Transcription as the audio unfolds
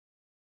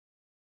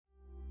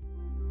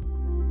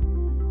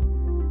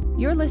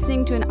You're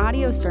listening to an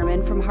audio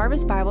sermon from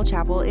Harvest Bible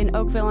Chapel in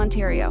Oakville,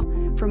 Ontario.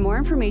 For more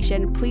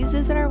information, please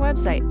visit our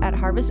website at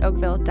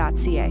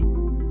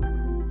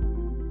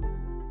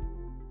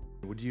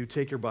harvestoakville.ca. Would you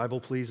take your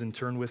Bible, please, and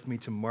turn with me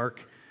to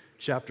Mark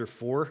chapter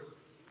 4.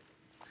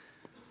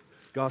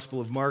 Gospel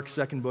of Mark,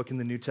 second book in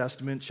the New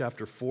Testament,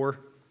 chapter 4.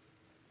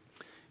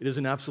 It is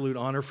an absolute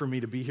honor for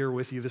me to be here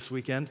with you this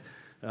weekend.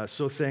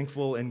 So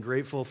thankful and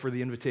grateful for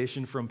the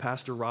invitation from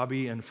Pastor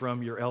Robbie and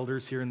from your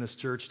elders here in this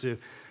church to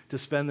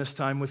spend this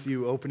time with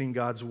you opening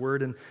God's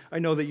Word. And I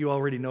know that you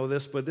already know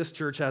this, but this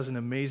church has an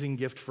amazing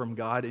gift from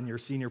God in your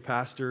senior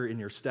pastor, in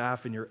your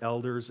staff, in your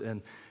elders,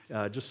 and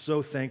just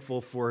so thankful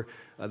for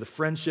the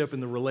friendship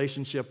and the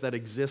relationship that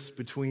exists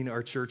between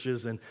our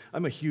churches. And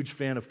I'm a huge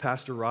fan of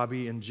Pastor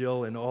Robbie and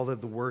Jill and all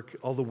the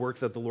work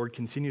that the Lord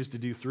continues to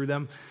do through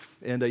them.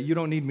 And you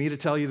don't need me to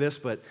tell you this,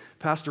 but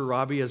Pastor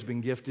Robbie has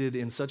been gifted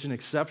in such an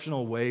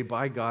exceptional way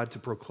by God to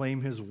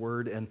proclaim His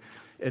Word. And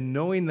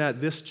knowing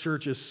that this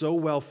church is so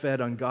well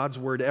fed on God's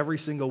Word every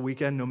single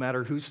weekend, no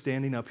matter who's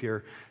standing up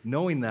here,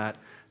 knowing that,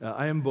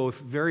 I am both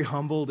very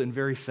humbled and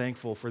very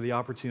thankful for the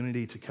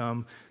opportunity to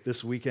come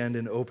this weekend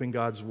and open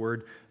God's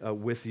Word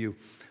with you.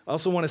 I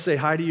also want to say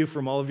hi to you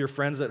from all of your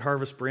friends at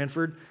Harvest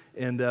Brantford.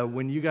 And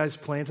when you guys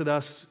planted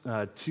us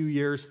 2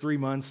 years, 3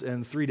 months,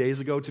 and 3 days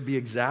ago, to be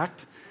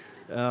exact,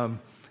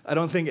 I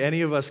don't think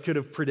any of us could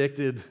have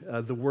predicted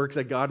the work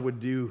that God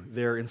would do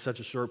there in such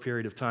a short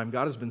period of time.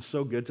 God has been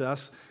so good to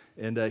us,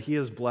 and He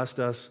has blessed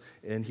us,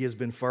 and He has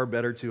been far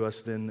better to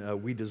us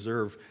than we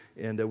deserve,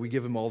 and we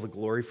give Him all the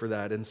glory for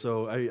that. And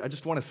so I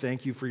just want to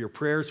thank you for your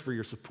prayers, for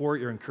your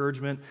support, your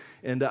encouragement,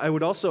 and I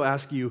would also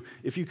ask you,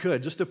 if you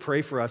could, just to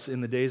pray for us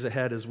in the days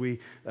ahead as we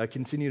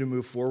continue to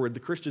move forward. The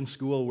Christian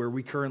school where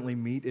we currently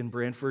meet in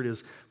Brantford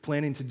is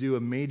planning to do a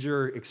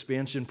major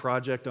expansion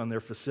project on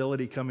their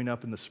facility coming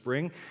up in the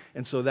spring,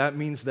 and so that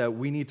means that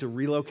we need to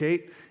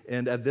relocate,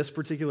 and at this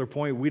particular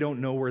point, we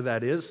don't know where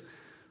that is,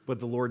 but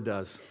the Lord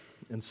does.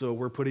 And so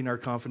we're putting our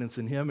confidence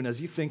in Him. And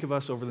as you think of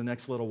us over the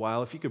next little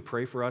while, if you could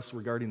pray for us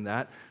regarding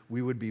that,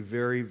 we would be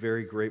very,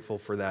 very grateful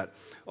for that.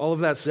 All of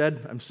that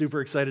said, I'm super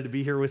excited to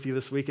be here with you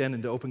this weekend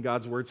and to open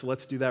God's Word. So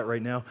let's do that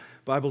right now.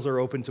 Bibles are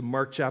open to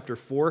Mark chapter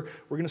 4.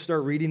 We're going to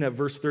start reading at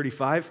verse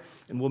 35,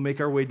 and we'll make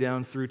our way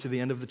down through to the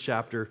end of the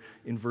chapter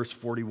in verse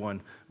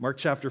 41. Mark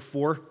chapter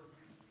 4,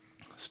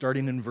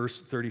 starting in verse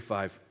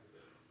 35.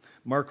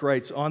 Mark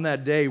writes, "On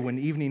that day when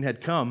evening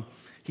had come,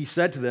 He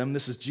said to them,"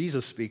 this is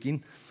Jesus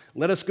speaking,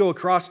 "Let us go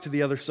across to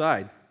the other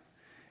side."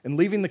 And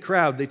leaving the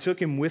crowd, they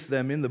took Him with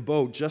them in the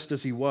boat just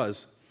as He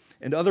was,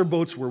 and other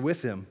boats were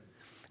with Him.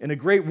 And a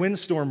great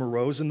windstorm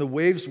arose, and the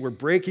waves were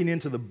breaking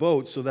into the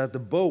boat so that the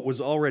boat was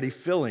already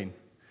filling.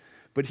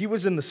 But He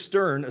was in the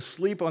stern,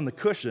 asleep on the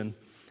cushion,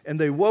 and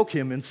they woke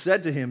Him and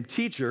said to Him,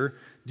 "Teacher,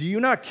 do you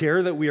not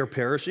care that we are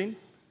perishing?"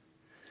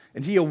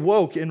 And He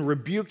awoke and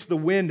rebuked the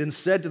wind and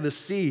said to the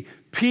sea,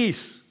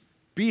 "Peace,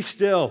 be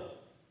still."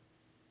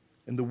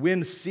 And the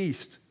wind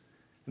ceased,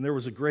 and there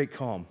was a great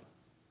calm.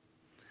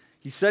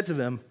 He said to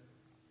them,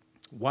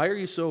 "Why are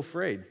you so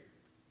afraid?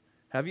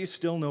 Have you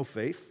still no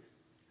faith?"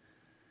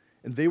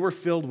 And they were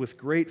filled with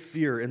great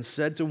fear and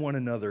said to one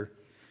another,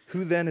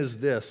 "Who then is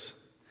this,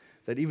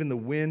 that even the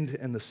wind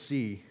and the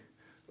sea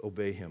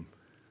obey Him?"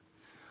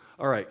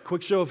 All right,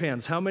 quick show of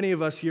hands. How many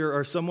of us here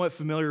are somewhat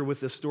familiar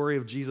with this story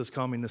of Jesus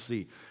calming the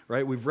sea,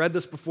 right? We've read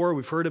this before.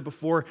 We've heard it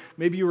before.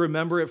 Maybe you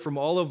remember it from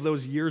all of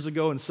those years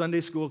ago in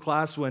Sunday school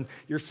class when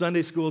your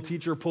Sunday school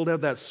teacher pulled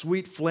out that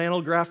sweet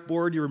flannel graph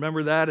board. You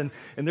remember that? And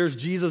there's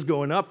Jesus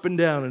going up and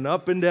down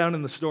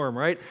in the storm,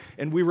 right?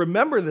 And we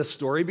remember this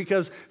story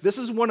because this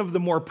is one of the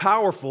more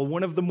powerful,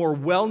 one of the more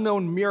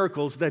well-known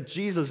miracles that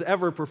Jesus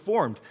ever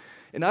performed.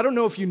 And I don't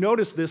know if you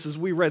noticed this as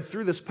we read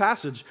through this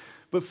passage,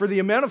 but for the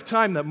amount of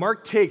time that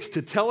Mark takes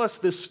to tell us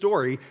this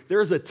story,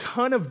 there's a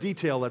ton of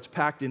detail that's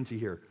packed into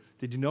here.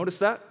 Did you notice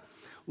that?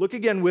 Look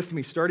again with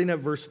me, starting at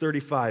verse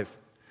 35.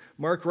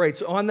 Mark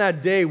writes, "On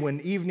that day when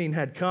evening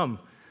had come."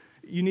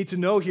 You need to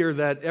know here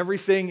that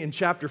everything in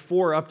chapter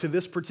 4 up to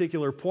this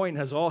particular point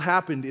has all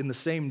happened in the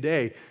same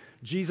day.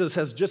 Jesus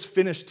has just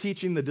finished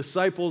teaching the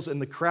disciples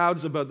and the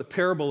crowds about the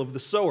parable of the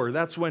sower.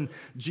 That's when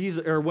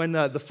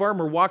the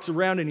farmer walks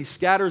around and he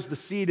scatters the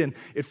seed and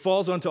it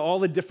falls onto all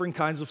the different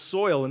kinds of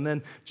soil. And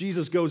then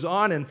Jesus goes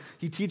on and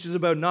He teaches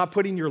about not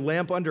putting your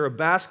lamp under a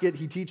basket.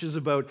 He teaches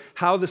about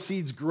how the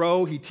seeds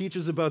grow. He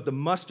teaches about the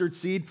mustard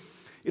seed.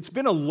 It's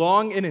been a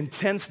long and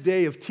intense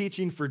day of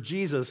teaching for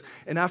Jesus.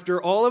 And after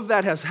all of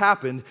that has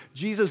happened,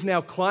 Jesus now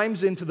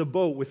climbs into the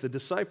boat with the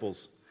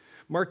disciples.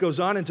 Mark goes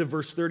on into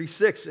verse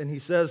 36, and he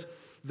says,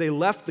 "They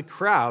left the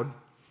crowd,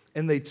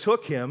 and they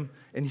took Him,"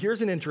 and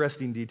here's an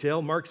interesting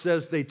detail. Mark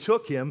says they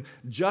took Him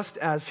just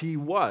as He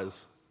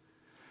was.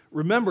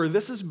 Remember,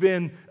 this has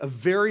been a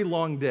very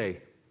long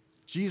day.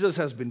 Jesus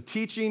has been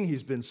teaching,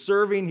 He's been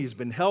serving, He's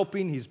been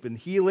helping, He's been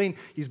healing,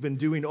 He's been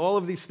doing all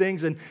of these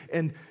things,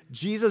 and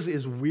Jesus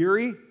is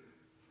weary.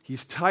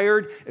 He's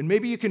tired, and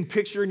maybe you can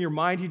picture in your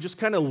mind, he just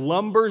kind of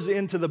lumbers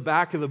into the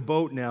back of the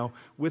boat now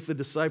with the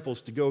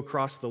disciples to go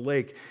across the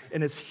lake.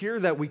 And it's here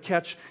that we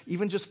catch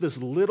even just this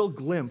little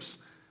glimpse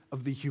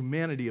of the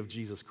humanity of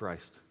Jesus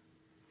Christ.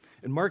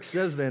 And Mark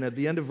says then at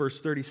the end of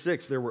verse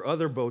 36, there were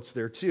other boats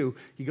there too.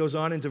 He goes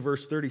on into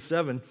verse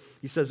 37.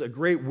 He says, a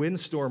great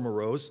windstorm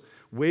arose.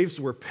 Waves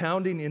were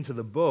pounding into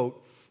the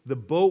boat. The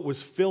boat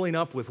was filling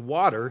up with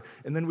water.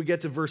 And then we get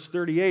to verse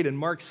 38, and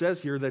Mark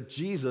says here that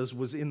Jesus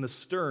was in the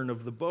stern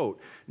of the boat.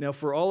 Now,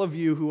 for all of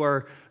you who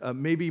are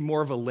maybe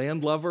more of a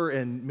land lover,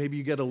 and maybe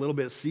you get a little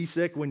bit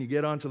seasick when you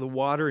get onto the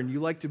water, and you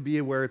like to be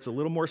where it's a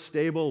little more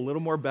stable, a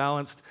little more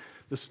balanced,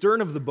 the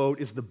stern of the boat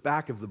is the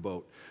back of the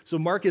boat. So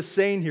Mark is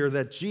saying here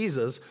that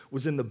Jesus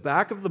was in the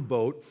back of the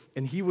boat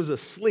and he was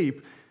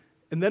asleep.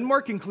 And then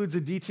Mark includes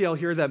a detail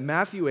here that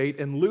Matthew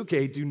 8 and Luke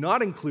 8 do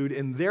not include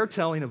in their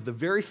telling of the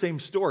very same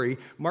story.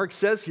 Mark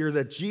says here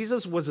that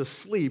Jesus was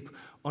asleep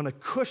on a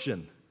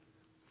cushion.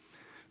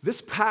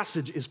 This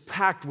passage is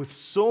packed with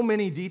so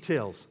many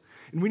details.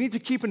 And we need to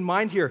keep in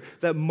mind here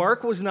that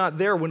Mark was not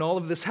there when all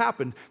of this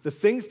happened. The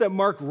things that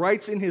Mark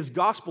writes in his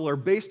gospel are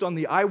based on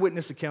the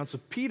eyewitness accounts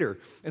of Peter.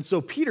 And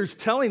so Peter's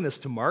telling this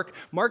to Mark.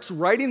 Mark's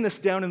writing this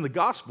down in the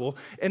gospel,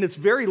 and it's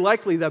very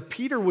likely that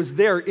Peter was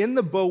there in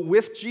the boat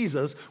with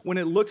Jesus when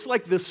it looks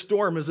like this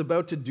storm is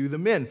about to do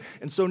them in.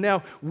 And so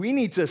now we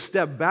need to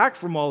step back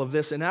from all of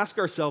this and ask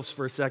ourselves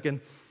for a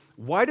second,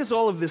 why does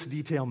all of this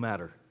detail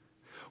matter?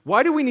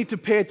 Why do we need to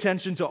pay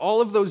attention to all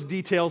of those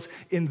details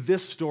in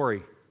this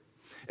story?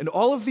 And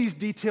all of these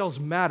details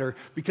matter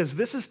because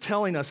this is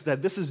telling us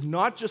that this is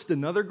not just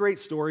another great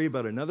story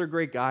about another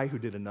great guy who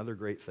did another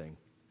great thing.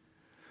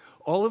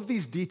 All of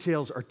these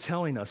details are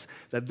telling us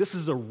that this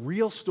is a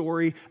real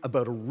story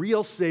about a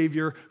real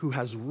Savior who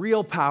has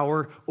real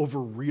power over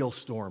real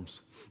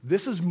storms.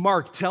 This is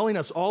Mark telling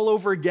us all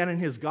over again in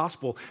his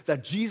gospel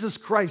that Jesus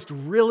Christ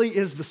really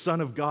is the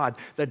Son of God,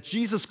 that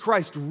Jesus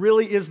Christ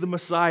really is the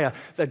Messiah,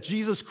 that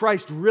Jesus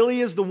Christ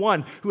really is the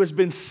one who has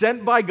been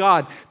sent by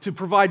God to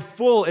provide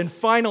full and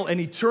final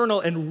and eternal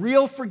and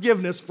real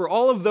forgiveness for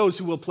all of those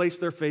who will place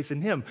their faith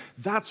in him.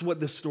 That's what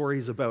this story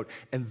is about,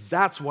 and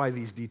that's why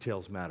these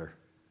details matter.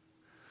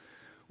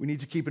 We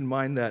need to keep in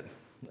mind that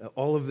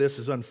all of this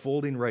is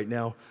unfolding right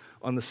now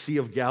on the Sea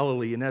of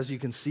Galilee. And as you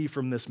can see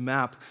from this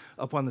map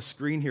up on the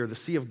screen here, the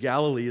Sea of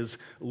Galilee is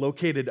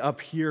located up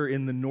here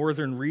in the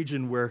northern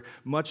region where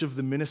much of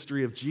the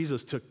ministry of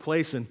Jesus took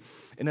place. And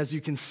as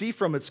you can see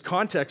from its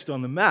context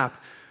on the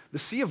map, the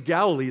Sea of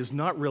Galilee is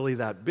not really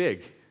that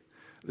big.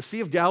 The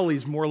Sea of Galilee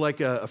is more like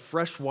a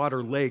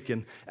freshwater lake,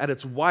 and at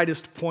its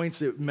widest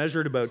points, it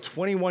measured about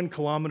 21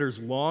 kilometers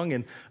long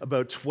and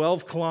about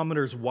 12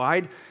 kilometers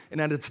wide, and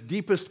at its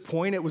deepest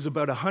point, it was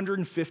about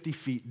 150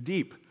 feet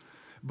deep.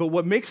 But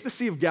what makes the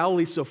Sea of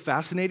Galilee so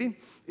fascinating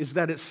is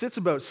that it sits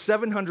about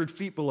 700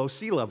 feet below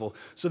sea level.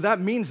 So that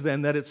means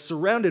then that it's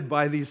surrounded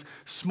by these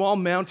small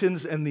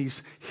mountains and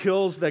these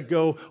hills that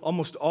go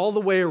almost all the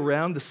way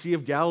around the Sea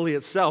of Galilee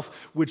itself,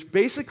 which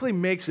basically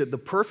makes it the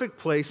perfect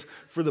place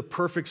for the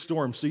perfect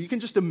storm. So you can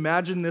just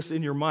imagine this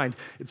in your mind.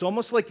 It's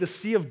almost like the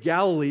Sea of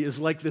Galilee is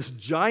like this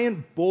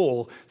giant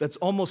bowl that's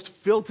almost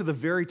filled to the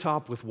very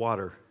top with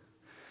water.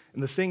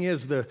 And the thing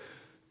is, the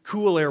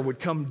cool air would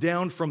come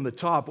down from the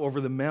top over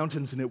the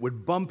mountains and it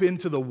would bump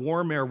into the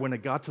warm air when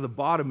it got to the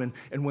bottom.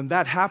 And when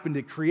that happened,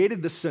 it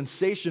created this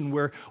sensation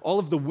where all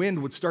of the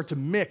wind would start to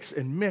mix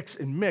and mix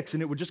and mix,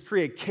 and it would just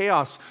create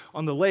chaos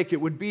on the lake.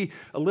 It would be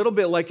a little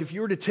bit like if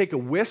you were to take a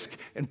whisk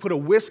and put a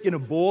whisk in a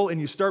bowl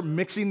and you start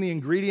mixing the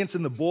ingredients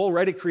in the bowl,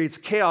 right? It creates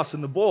chaos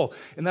in the bowl.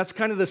 And that's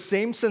kind of the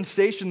same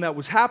sensation that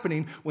was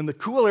happening when the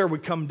cool air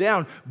would come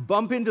down,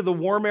 bump into the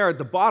warm air at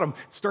the bottom.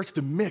 It starts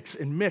to mix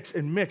and mix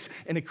and mix,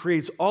 and it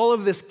creates all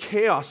of this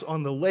chaos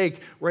on the lake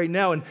right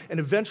now, and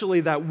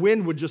eventually that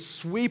wind would just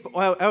sweep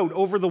out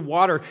over the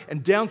water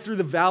and down through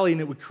the valley,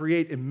 and it would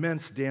create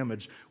immense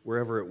damage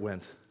wherever it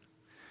went.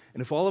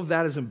 And if all of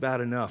that isn't bad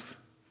enough,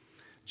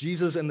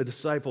 Jesus and the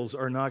disciples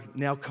are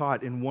now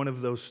caught in one of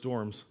those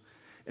storms,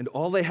 and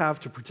all they have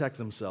to protect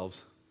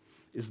themselves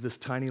is this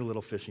tiny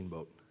little fishing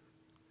boat.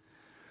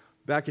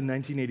 Back in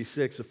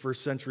 1986, a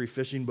first century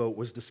fishing boat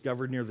was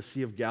discovered near the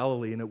Sea of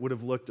Galilee, and it would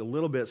have looked a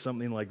little bit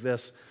something like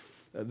this.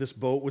 This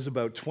boat was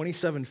about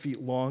 27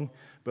 feet long,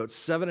 about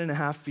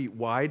 7.5 feet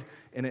wide,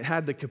 and it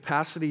had the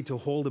capacity to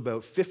hold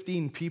about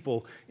 15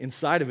 people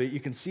inside of it. You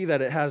can see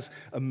that it has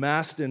a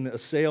mast and a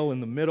sail in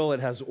the middle. It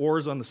has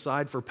oars on the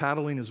side for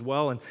paddling as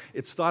well, and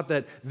it's thought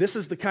that this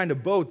is the kind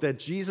of boat that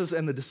Jesus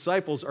and the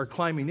disciples are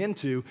climbing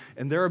into,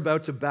 and they're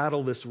about to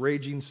battle this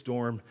raging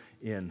storm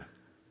in.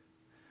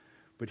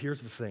 But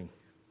here's the thing.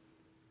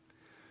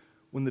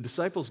 When the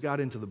disciples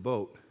got into the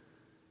boat,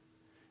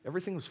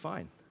 everything was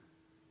fine.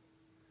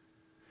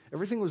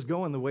 Everything was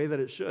going the way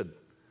that it should.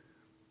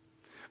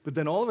 But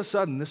then all of a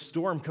sudden, this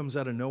storm comes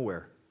out of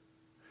nowhere.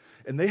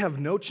 And they have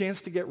no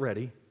chance to get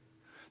ready.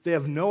 They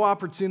have no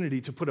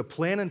opportunity to put a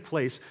plan in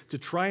place to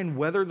try and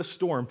weather the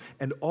storm.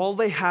 And all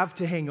they have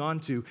to hang on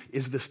to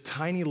is this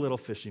tiny little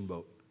fishing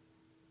boat.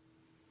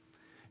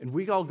 And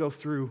we all go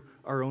through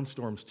our own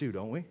storms too,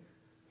 don't we?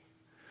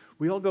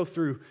 We all go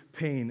through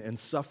pain and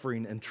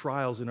suffering and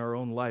trials in our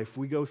own life.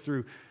 We go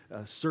through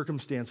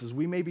circumstances.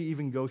 We maybe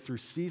even go through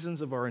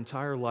seasons of our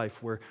entire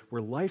life where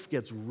life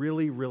gets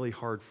really, really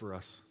hard for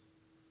us.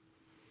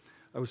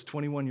 I was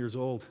 21 years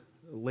old,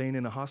 laying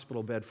in a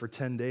hospital bed for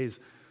 10 days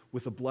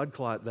with a blood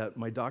clot that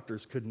my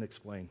doctors couldn't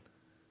explain.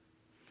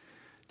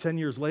 10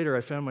 years later,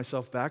 I found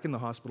myself back in the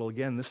hospital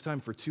again, this time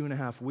for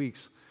 2.5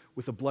 weeks,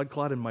 with a blood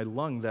clot in my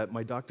lung that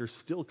my doctors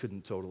still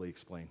couldn't totally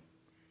explain.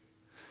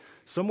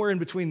 Somewhere in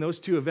between those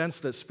two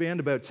events that spanned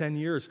about 10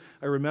 years,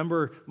 I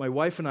remember my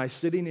wife and I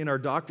sitting in our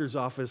doctor's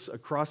office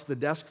across the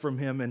desk from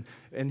him,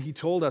 and he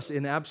told us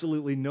in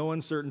absolutely no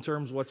uncertain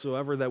terms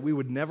whatsoever that we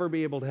would never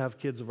be able to have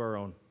kids of our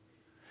own.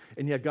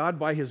 And yet God,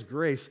 by His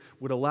grace,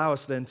 would allow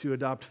us then to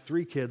adopt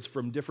 3 kids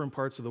from different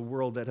parts of the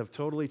world that have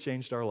totally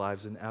changed our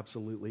lives in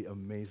absolutely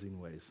amazing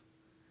ways.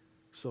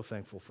 So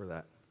thankful for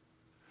that.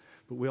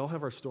 But we all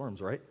have our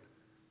storms, right?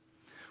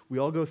 We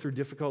all go through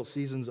difficult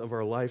seasons of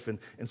our life, and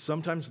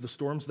sometimes the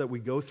storms that we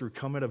go through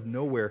come out of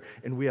nowhere,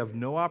 and we have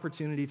no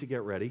opportunity to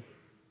get ready.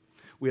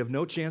 We have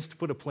no chance to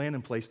put a plan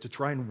in place to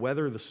try and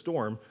weather the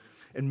storm,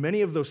 and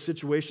many of those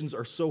situations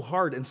are so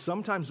hard, and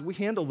sometimes we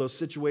handle those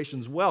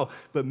situations well,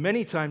 but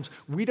many times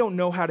we don't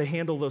know how to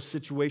handle those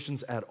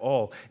situations at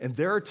all. And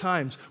there are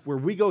times where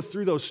we go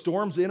through those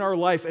storms in our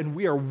life, and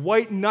we are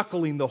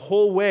white-knuckling the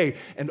whole way,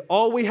 and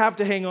all we have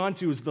to hang on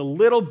to is the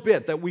little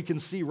bit that we can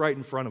see right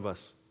in front of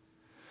us.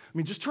 I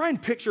mean, just try and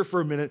picture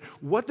for a minute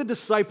what the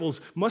disciples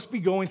must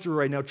be going through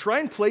right now. Try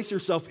and place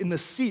yourself in the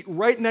seat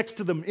right next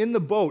to them in the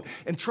boat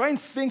and try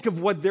and think of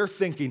what they're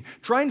thinking.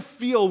 Try and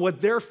feel what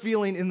they're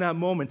feeling in that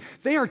moment.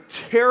 They are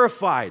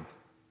terrified.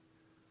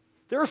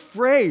 They're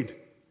afraid.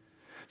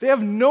 They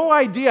have no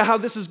idea how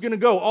this is going to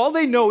go. All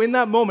they know in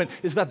that moment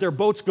is that their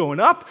boat's going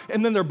up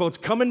and then their boat's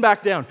coming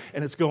back down,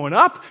 and it's going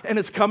up and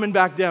it's coming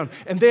back down.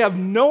 And they have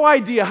no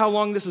idea how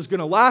long this is going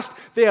to last.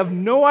 They have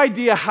no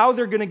idea how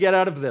they're going to get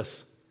out of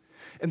this.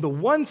 And the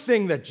one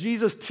thing that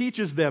Jesus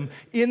teaches them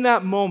in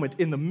that moment,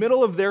 in the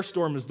middle of their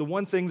storm, is the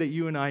one thing that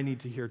you and I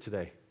need to hear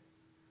today.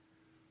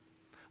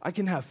 I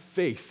can have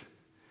faith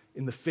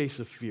in the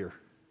face of fear.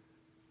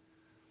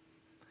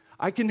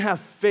 I can have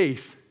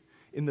faith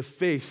in the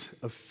face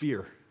of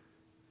fear.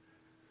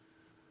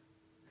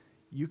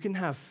 You can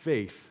have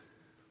faith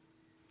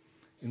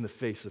in the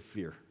face of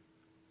fear.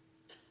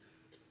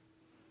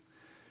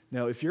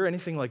 Now, if you're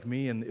anything like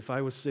me, and if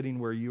I was sitting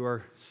where you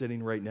are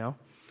sitting right now,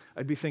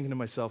 I'd be thinking to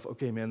myself,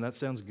 okay, man, that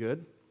sounds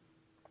good,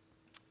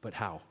 but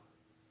how?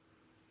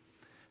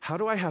 How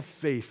do I have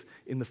faith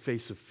in the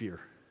face of fear?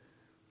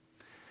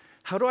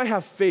 How do I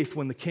have faith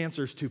when the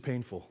cancer is too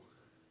painful?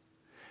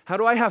 How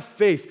do I have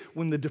faith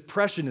when the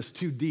depression is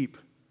too deep?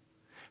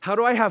 How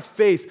do I have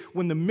faith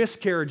when the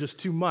miscarriage is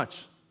too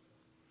much?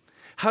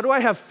 How do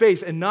I have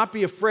faith and not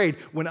be afraid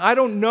when I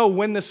don't know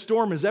when this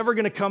storm is ever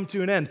going to come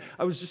to an end?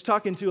 I was just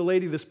talking to a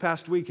lady this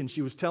past week, and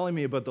she was telling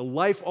me about the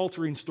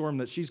life-altering storm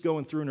that she's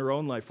going through in her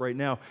own life right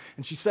now.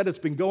 And she said it's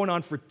been going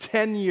on for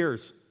 10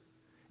 years,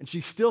 and she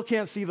still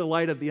can't see the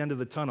light at the end of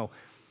the tunnel.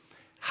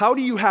 How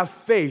do you have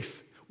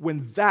faith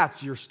when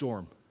that's your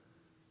storm?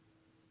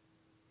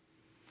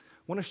 I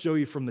want to show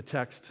you from the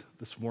text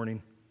this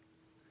morning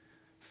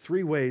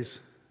 3 ways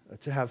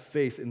to have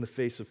faith in the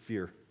face of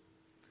fear.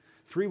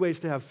 3 ways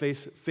to have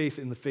faith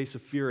in the face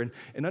of fear.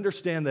 And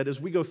understand that as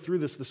we go through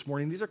this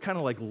morning, these are kind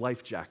of like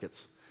life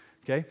jackets,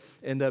 okay?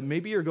 And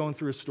maybe you're going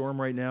through a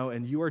storm right now,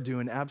 and you are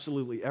doing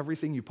absolutely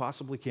everything you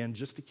possibly can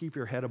just to keep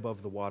your head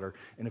above the water.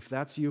 And if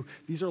that's you,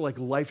 these are like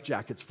life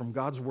jackets from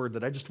God's Word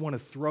that I just want to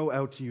throw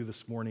out to you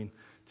this morning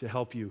to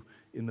help you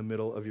in the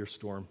middle of your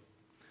storm.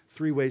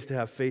 3 ways to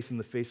have faith in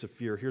the face of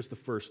fear. Here's the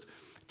first.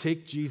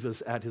 Take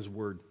Jesus at His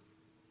word.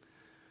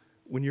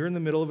 When you're in the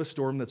middle of a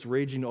storm that's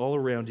raging all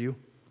around you,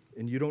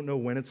 and you don't know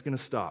when it's going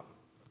to stop,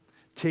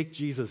 take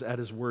Jesus at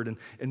His word.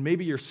 And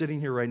maybe you're sitting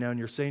here right now and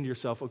you're saying to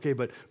yourself, okay,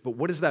 but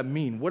what does that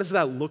mean? What does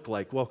that look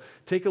like? Well,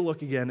 take a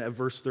look again at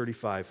verse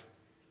 35.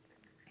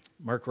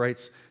 Mark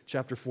writes,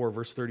 chapter 4,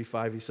 verse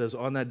 35, he says,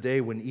 "On that day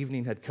when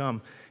evening had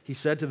come, He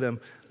said to them,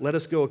 'Let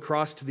us go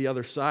across to the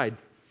other side.'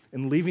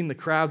 And leaving the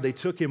crowd, they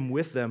took Him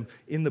with them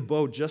in the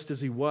boat just as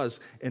He was,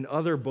 and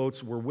other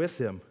boats were with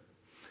Him."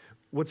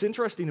 What's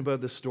interesting about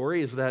this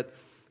story is that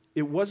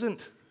it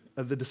wasn't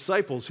the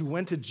disciples who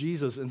went to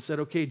Jesus and said,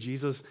 "Okay,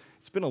 Jesus,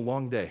 it's been a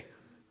long day.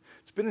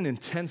 It's been an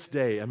intense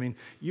day. I mean,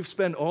 you've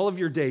spent all of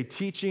your day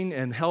teaching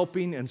and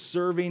helping and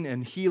serving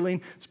and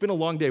healing. It's been a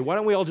long day. Why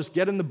don't we all just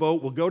get in the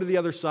boat, we'll go to the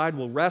other side,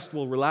 we'll rest,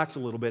 we'll relax a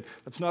little bit."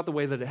 That's not the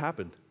way that it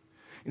happened.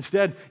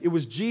 Instead, it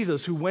was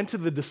Jesus who went to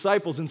the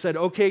disciples and said,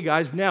 "Okay,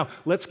 guys, now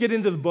let's get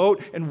into the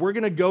boat and we're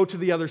going to go to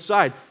the other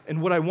side."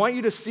 And what I want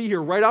you to see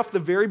here right off the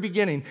very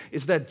beginning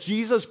is that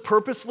Jesus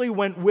purposely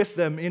went with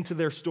them into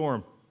their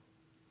storm.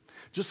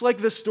 Just like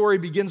this story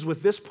begins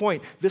with this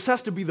point, this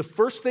has to be the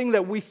first thing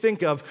that we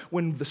think of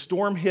when the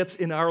storm hits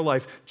in our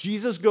life.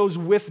 Jesus goes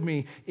with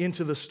me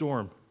into the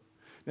storm.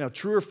 Now,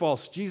 true or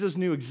false, Jesus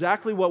knew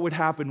exactly what would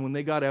happen when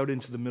they got out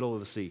into the middle of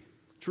the sea.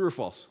 True or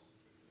false?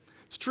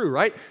 It's true,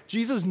 right?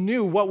 Jesus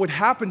knew what would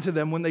happen to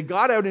them when they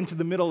got out into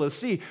the middle of the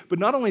sea. But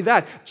not only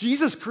that,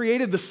 Jesus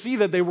created the sea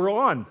that they were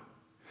on.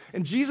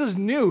 And Jesus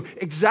knew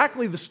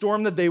exactly the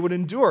storm that they would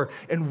endure.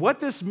 And what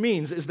this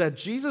means is that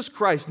Jesus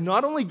Christ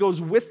not only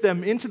goes with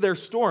them into their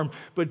storm,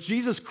 but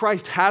Jesus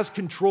Christ has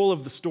control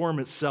of the storm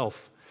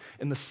itself.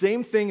 And the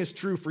same thing is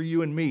true for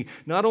you and me.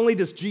 Not only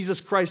does Jesus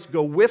Christ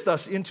go with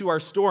us into our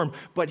storm,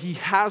 but he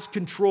has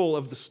control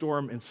of the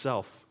storm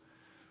itself.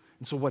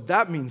 And so what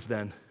that means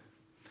then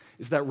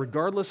is that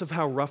regardless of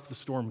how rough the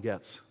storm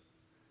gets,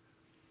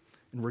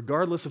 and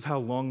regardless of how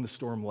long the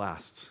storm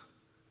lasts,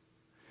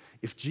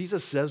 if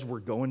Jesus says we're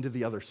going to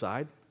the other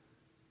side,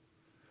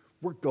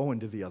 we're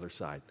going to the other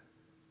side.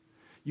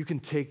 You can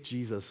take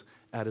Jesus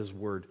at his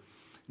word.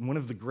 And one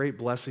of the great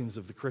blessings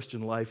of the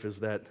Christian life is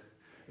that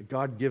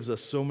God gives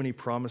us so many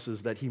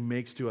promises that he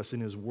makes to us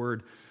in his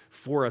word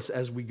for us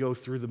as we go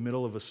through the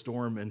middle of a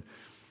storm.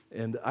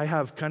 And I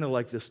have kind of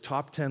like this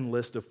top 10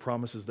 list of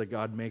promises that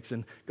God makes.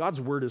 And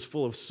God's word is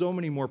full of so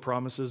many more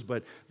promises,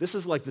 but this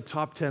is like the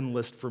top 10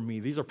 list for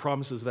me. These are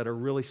promises that are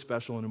really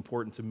special and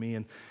important to me.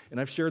 And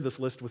I've shared this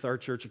list with our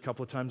church a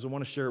couple of times. I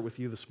want to share it with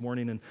you this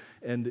morning.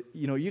 And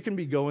you know, you can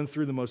be going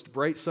through the most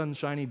bright,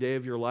 sunshiny day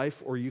of your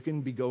life, or you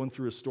can be going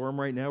through a storm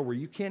right now where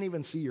you can't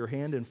even see your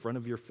hand in front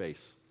of your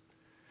face.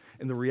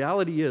 And the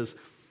reality is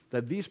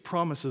that these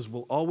promises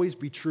will always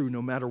be true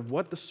no matter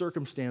what the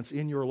circumstance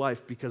in your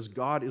life, because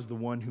God is the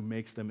one who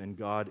makes them and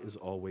God is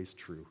always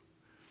true.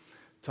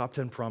 Top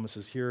 10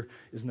 promises. Here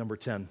is number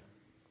 10.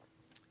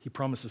 He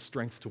promises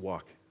strength to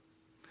walk.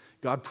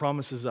 God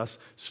promises us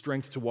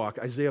strength to walk.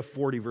 Isaiah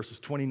 40, verses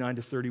 29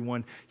 to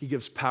 31. He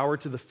gives power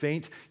to the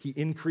faint. He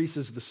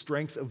increases the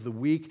strength of the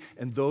weak,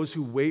 and those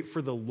who wait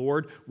for the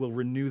Lord will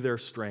renew their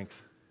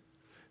strength.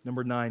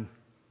 Number 9.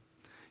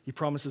 He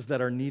promises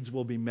that our needs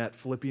will be met.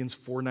 Philippians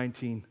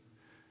 4:19.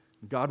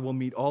 God will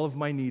meet all of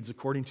my needs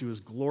according to his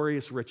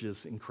glorious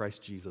riches in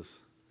Christ Jesus.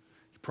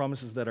 He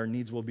promises that our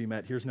needs will be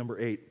met. Here's number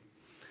 8.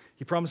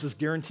 He promises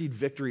guaranteed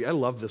victory. I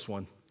love this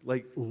one.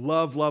 Like,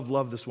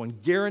 love this one.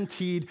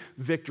 Guaranteed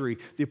victory.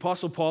 The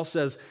Apostle Paul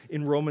says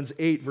in Romans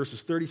 8,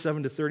 verses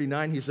 37 to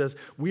 39, he says,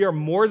 "We are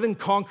more than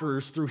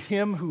conquerors through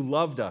him who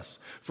loved us.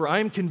 For I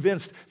am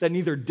convinced that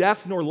neither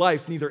death nor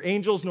life, neither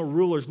angels nor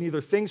rulers,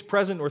 neither things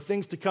present nor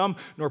things to come,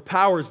 nor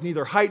powers,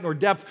 neither height nor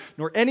depth,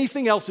 nor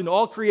anything else in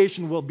all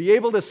creation will be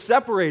able to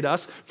separate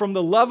us from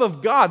the love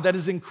of God that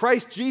is in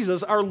Christ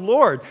Jesus our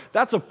Lord."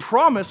 That's a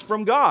promise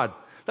from God.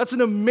 That's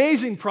an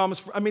amazing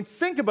promise. I mean,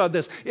 think about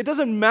this. It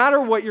doesn't matter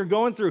what you're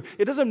going through.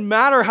 It doesn't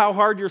matter how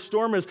hard your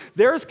storm is.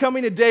 There is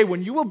coming a day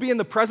when you will be in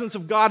the presence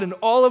of God and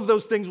all of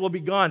those things will be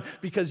gone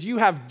because you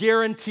have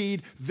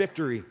guaranteed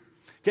victory.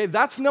 Okay,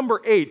 that's number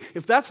 8.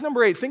 If that's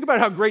number 8, think about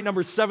how great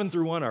numbers 7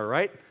 through 1 are,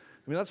 right?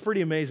 I mean, that's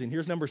pretty amazing.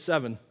 Here's number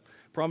 7.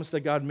 Promise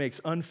that God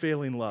makes: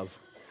 unfailing love.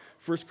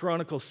 1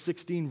 Chronicles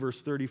 16,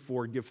 verse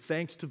 34. Give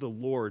thanks to the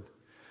Lord,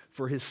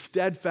 for his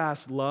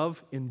steadfast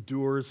love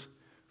endures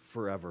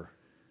forever.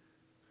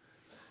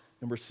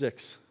 Number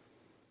 6,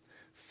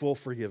 full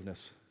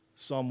forgiveness.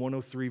 Psalm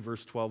 103,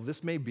 verse 12.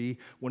 This may be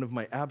one of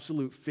my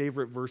absolute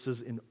favorite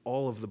verses in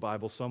all of the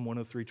Bible, Psalm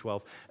 103,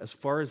 12. As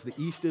far as the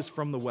east is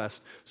from the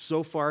west,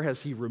 so far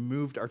has he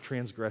removed our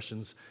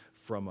transgressions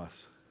from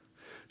us.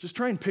 Just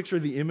try and picture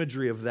the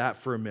imagery of that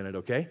for a minute,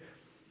 okay?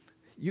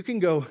 You can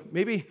go,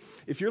 maybe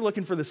if you're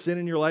looking for the sin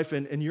in your life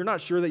and you're not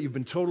sure that you've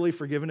been totally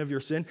forgiven of your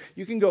sin,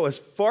 you can go as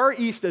far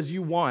east as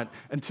you want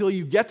until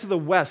you get to the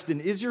west.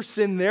 And is your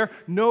sin there?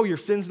 No, your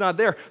sin's not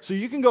there. So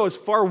you can go as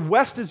far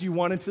west as you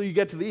want until you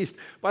get to the east.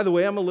 By the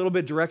way, I'm a little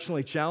bit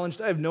directionally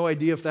challenged. I have no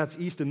idea if that's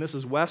east and this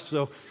is west,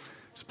 so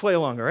just play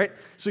along, all right?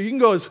 So you can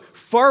go as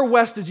far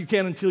west as you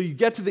can until you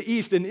get to the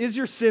east. And is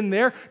your sin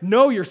there?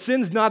 No, your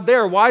sin's not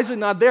there. Why is it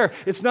not there?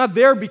 It's not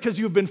there because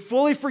you've been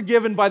fully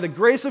forgiven by the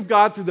grace of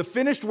God through the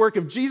finished work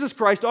of Jesus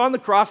Christ on the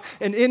cross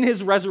and in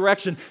his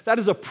resurrection. That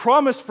is a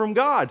promise from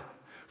God.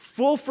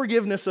 Full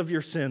forgiveness of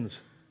your sins.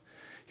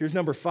 Here's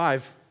number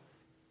 5.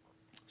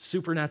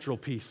 Supernatural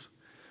peace.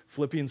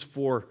 Philippians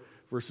 4,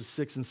 verses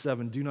 6 and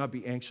 7. Do not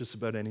be anxious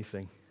about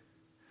anything,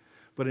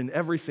 but in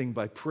everything,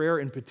 by prayer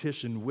and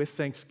petition, with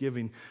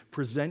thanksgiving,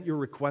 present your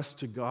requests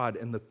to God,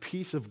 and the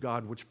peace of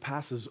God, which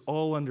passes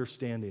all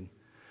understanding,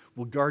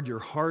 will guard your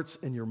hearts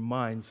and your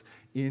minds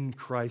in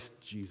Christ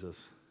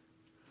Jesus.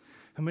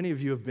 How many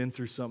of you have been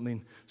through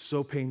something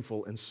so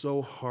painful and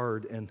so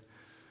hard, and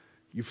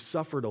you've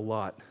suffered a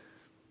lot,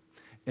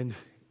 and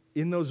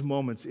in those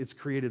moments, it's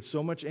created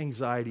so much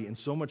anxiety and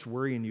so much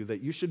worry in you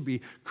that you should be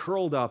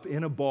curled up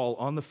in a ball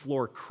on the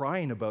floor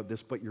crying about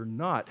this, but you're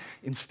not.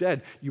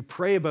 Instead, you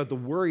pray about the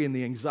worry and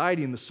the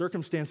anxiety and the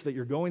circumstance that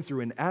you're going through,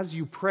 and as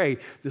you pray,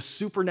 this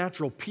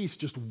supernatural peace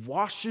just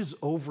washes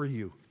over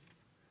you.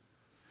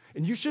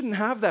 And you shouldn't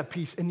have that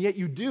peace, and yet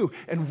you do.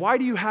 And why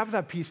do you have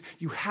that peace?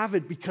 You have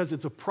it because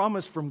it's a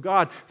promise from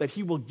God that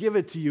he will give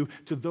it to you,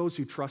 to those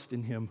who trust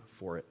in him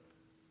for it.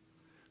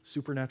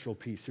 Supernatural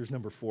peace. Here's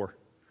number 4.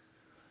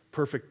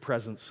 Perfect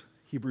presence.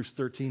 Hebrews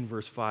 13,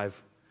 verse 5.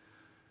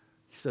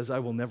 He says, I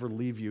will never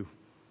leave you.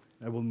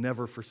 I will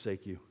never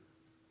forsake you.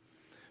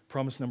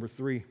 Promise number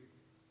 3.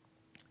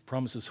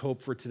 Promises hope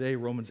for today.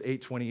 Romans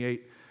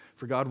 8:28.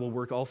 For God will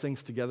work all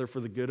things together for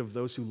the good of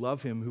those who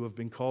love him, who have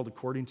been called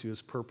according to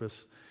his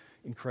purpose.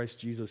 in Christ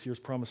Jesus. Here's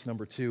promise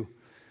number 2.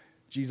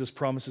 Jesus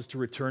promises to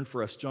return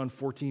for us. John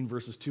 14,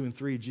 verses 2 and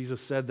 3, Jesus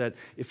said that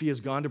if he has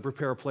gone to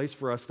prepare a place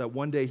for us, that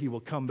one day he will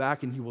come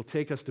back and he will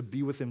take us to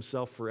be with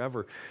himself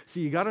forever.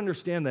 See, you got to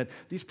understand that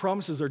these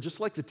promises are just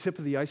like the tip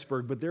of the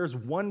iceberg, but there's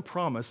one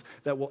promise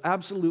that will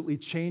absolutely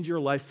change your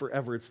life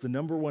forever. It's the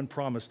number one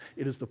promise.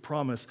 It is the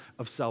promise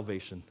of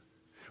salvation.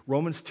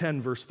 Romans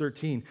 10, verse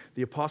 13,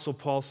 the Apostle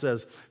Paul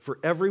says, "For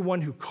everyone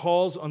who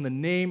calls on the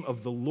name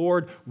of the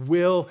Lord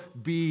will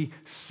be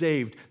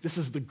saved." This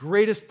is the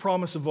greatest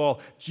promise of all.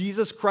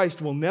 Jesus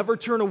Christ will never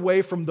turn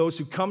away from those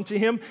who come to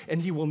him,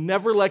 and he will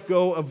never let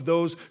go of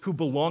those who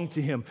belong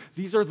to him.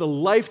 These are the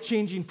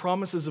life-changing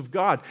promises of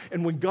God.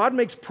 And when God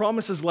makes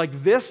promises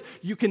like this,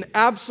 you can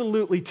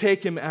absolutely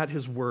take him at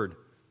his word.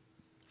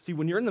 See,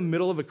 when you're in the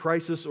middle of a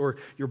crisis or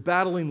you're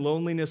battling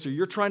loneliness or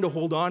you're trying to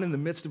hold on in the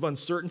midst of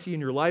uncertainty in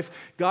your life,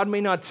 God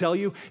may not tell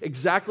you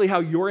exactly how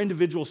your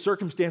individual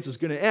circumstance is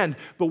going to end,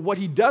 but what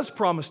he does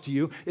promise to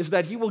you is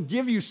that he will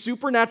give you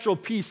supernatural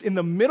peace in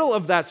the middle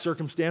of that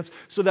circumstance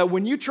so that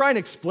when you try and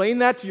explain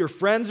that to your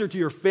friends or to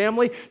your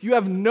family, you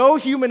have no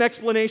human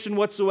explanation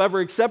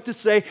whatsoever except to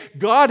say,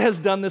 God has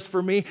done this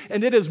for me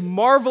and it is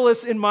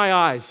marvelous in my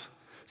eyes.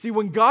 See,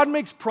 when God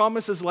makes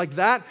promises like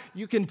that,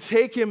 you can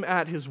take him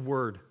at his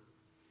word.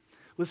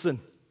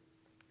 Listen,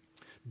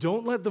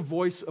 don't let the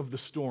voice of the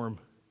storm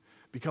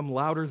become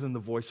louder than the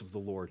voice of the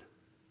Lord.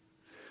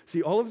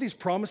 See, all of these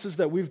promises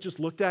that we've just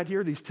looked at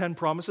here, these 10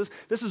 promises,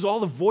 this is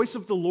all the voice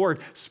of the Lord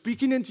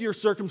speaking into your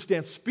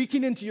circumstance,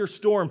 speaking into your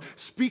storm,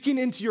 speaking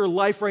into your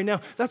life right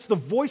now. That's the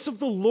voice of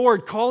the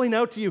Lord calling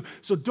out to you.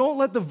 So don't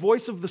let the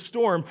voice of the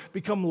storm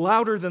become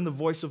louder than the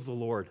voice of the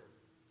Lord.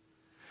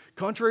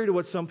 Contrary to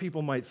what some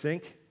people might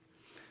think,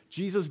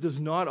 Jesus does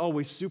not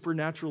always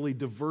supernaturally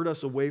divert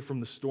us away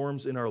from the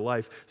storms in our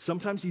life.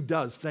 Sometimes he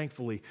does,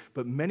 thankfully,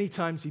 but many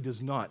times he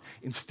does not.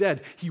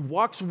 Instead, he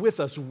walks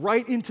with us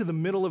right into the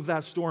middle of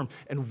that storm.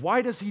 And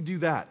why does he do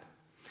that?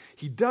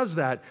 He does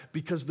that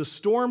because the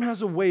storm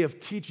has a way of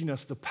teaching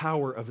us the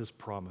power of his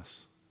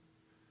promise.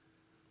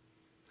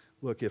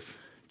 Look, if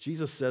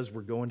Jesus says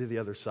we're going to the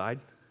other side,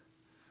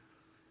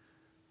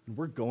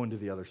 we're going to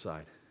the other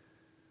side.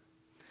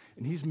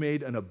 And he's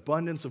made an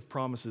abundance of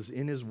promises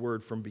in his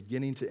word from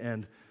beginning to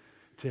end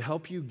to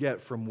help you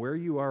get from where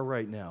you are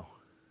right now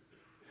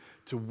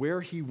to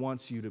where he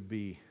wants you to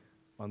be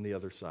on the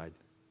other side.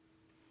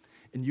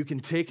 And you can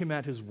take him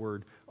at his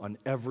word on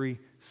every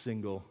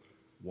single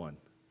one.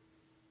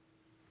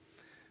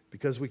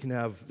 Because we can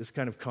have this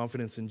kind of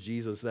confidence in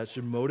Jesus, that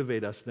should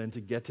motivate us then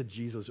to get to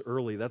Jesus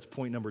early. That's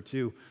point number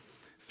 2.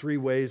 3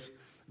 ways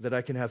that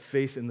I can have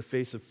faith in the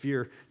face of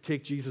fear.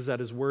 Take Jesus at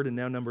his word. And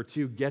now number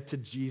 2, get to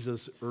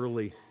Jesus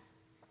early.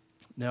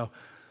 Now,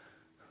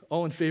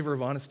 all in favor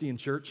of honesty in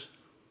church?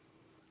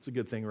 It's a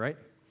good thing, right?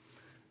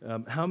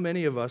 How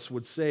many of us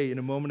would say in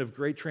a moment of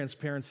great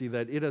transparency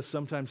that it has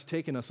sometimes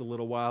taken us a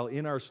little while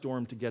in our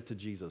storm to get to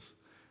Jesus,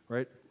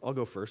 right? I'll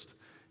go first.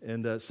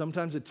 And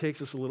sometimes it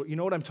takes us a little, you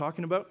know what I'm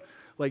talking about?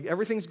 Like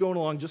everything's going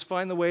along just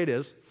fine the way it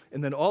is,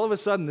 and then all of a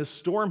sudden this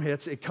storm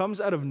hits, it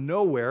comes out of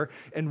nowhere,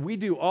 and we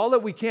do all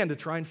that we can to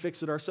try and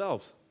fix it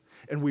ourselves.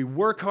 And we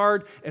work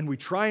hard, and we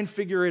try and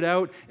figure it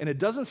out, and it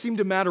doesn't seem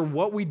to matter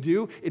what we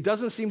do. It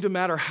doesn't seem to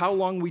matter how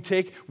long we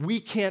take. We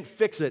can't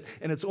fix it.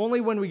 And it's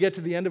only when we get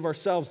to the end of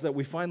ourselves that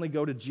we finally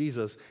go to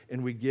Jesus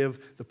and we give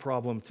the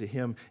problem to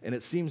him. And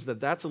it seems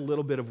that that's a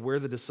little bit of where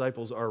the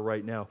disciples are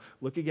right now.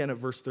 Look again at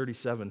verse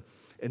 37,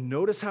 and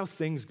notice how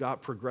things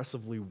got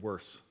progressively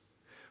worse.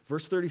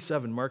 Verse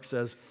 37, Mark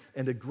says,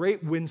 and a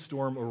great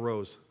windstorm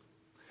arose.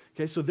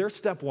 Okay, so there's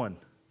step 1.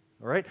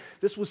 All right?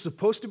 This was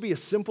supposed to be a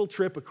simple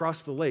trip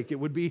across the lake. It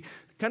would be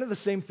kind of the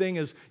same thing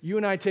as you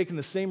and I taking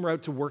the same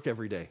route to work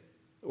every day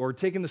or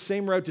taking the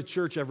same route to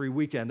church every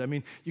weekend. I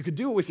mean, you could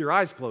do it with your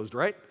eyes closed,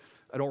 right?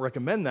 I don't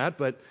recommend that,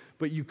 but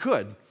you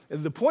could.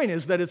 And the point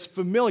is that it's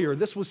familiar.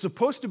 This was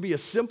supposed to be a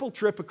simple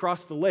trip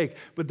across the lake,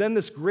 but then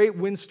this great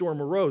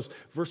windstorm arose.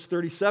 Verse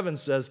 37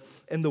 says,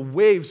 and the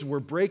waves were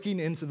breaking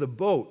into the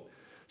boat.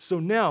 So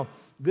now,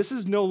 this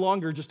is no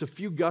longer just a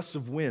few gusts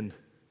of wind.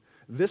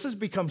 This has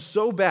become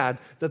so bad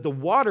that the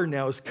water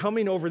now is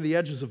coming over the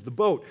edges of the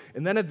boat.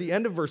 And then at the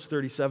end of verse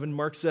 37,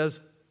 Mark says,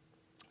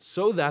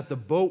 so that the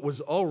boat was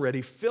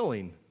already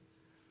filling. Do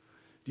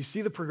you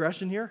see the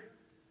progression here?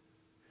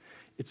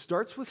 It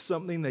starts with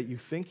something that you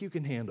think you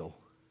can handle.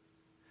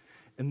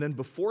 And then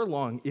before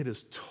long, it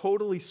is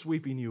totally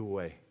sweeping you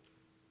away.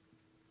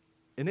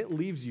 And it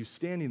leaves you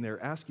standing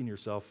there asking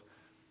yourself,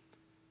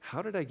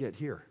 how did I get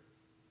here?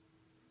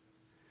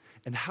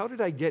 And how did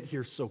I get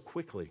here so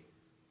quickly?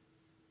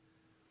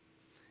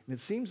 And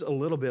it seems a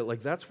little bit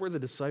like that's where the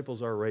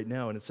disciples are right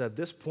now. And it's at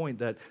this point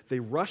that they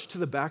rush to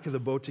the back of the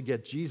boat to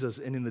get Jesus.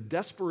 And in the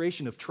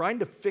desperation of trying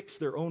to fix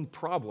their own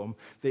problem,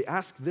 they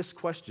ask this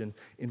question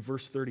in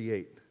verse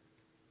 38.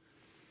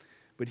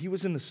 But he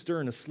was in the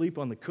stern, asleep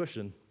on the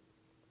cushion.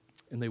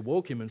 And they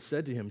woke him and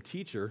said to him,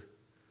 Teacher,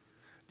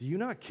 do you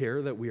not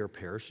care that we are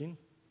perishing?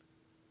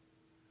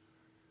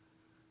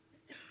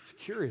 It's a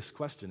curious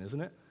question, isn't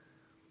it?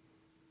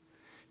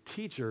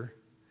 Teacher,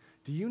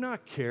 do you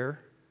not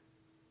care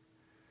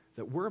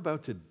that we're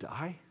about to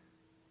die?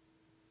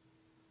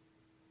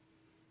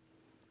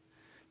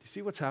 Do you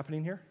see what's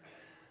happening here?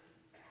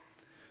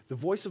 The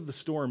voice of the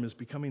storm is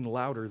becoming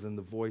louder than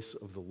the voice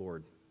of the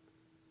Lord.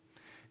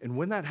 And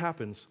when that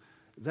happens,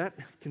 that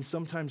can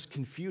sometimes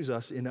confuse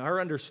us in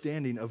our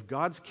understanding of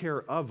God's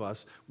care of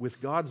us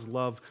with God's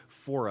love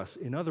for us.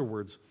 In other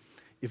words,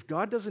 if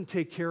God doesn't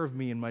take care of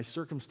me in my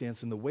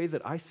circumstance in the way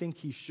that I think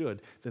He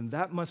should, then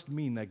that must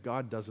mean that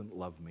God doesn't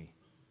love me.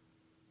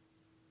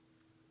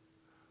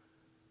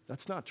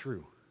 That's not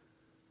true.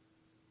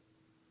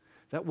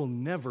 That will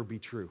never be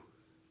true.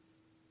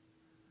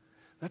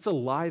 That's a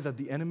lie that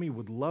the enemy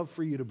would love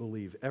for you to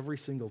believe every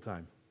single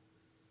time.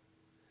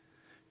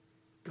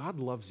 God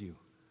loves you.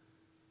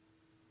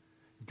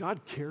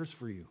 God cares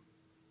for you.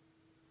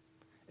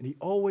 And He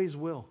always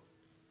will.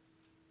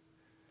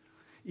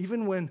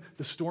 Even when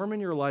the storm in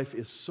your life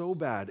is so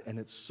bad and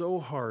it's so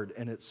hard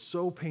and it's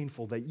so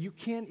painful that you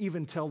can't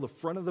even tell the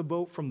front of the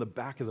boat from the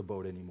back of the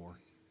boat anymore.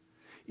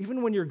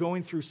 Even when you're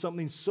going through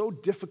something so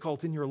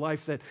difficult in your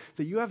life that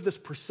you have this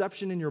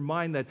perception in your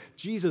mind that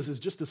Jesus is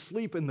just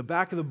asleep in the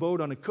back of the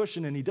boat on a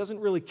cushion and He doesn't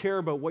really care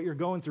about what you're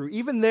going through,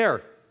 even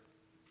there,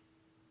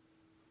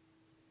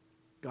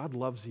 God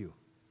loves you.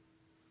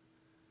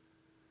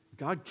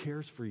 God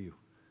cares for you.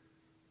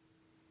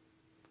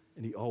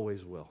 And He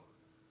always will.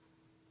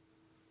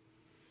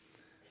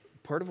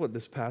 Part of what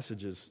this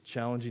passage is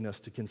challenging us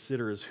to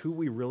consider is who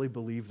we really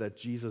believe that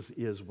Jesus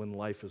is when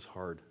life is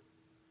hard.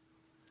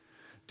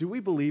 Do we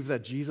believe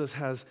that Jesus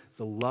has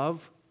the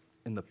love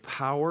and the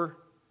power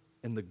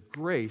and the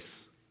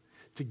grace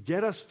to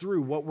get us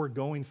through what we're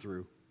going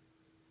through?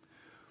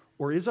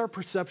 Or is our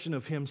perception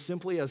of Him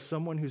simply as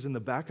someone who's in the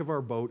back of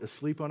our boat,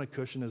 asleep on a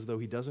cushion as though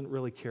He doesn't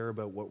really care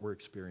about what we're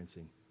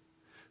experiencing?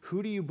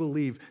 Who do you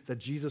believe that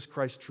Jesus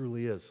Christ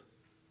truly is?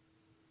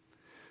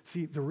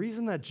 See, the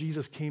reason that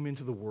Jesus came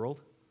into the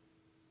world,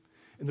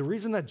 and the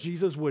reason that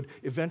Jesus would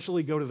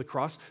eventually go to the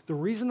cross, the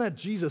reason that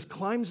Jesus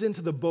climbs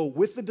into the boat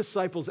with the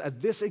disciples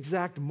at this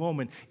exact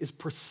moment is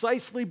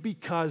precisely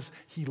because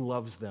He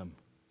loves them.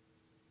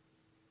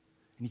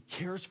 And He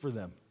cares for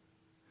them.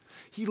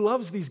 He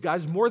loves these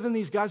guys more than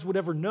these guys would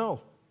ever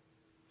know.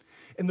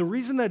 And the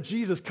reason that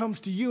Jesus comes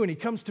to you and He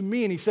comes to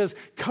me and He says,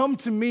 come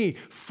to me,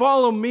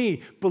 follow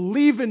me,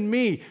 believe in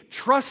me,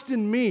 trust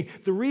in me.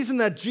 The reason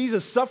that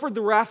Jesus suffered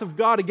the wrath of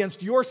God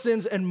against your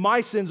sins and my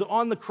sins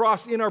on the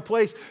cross in our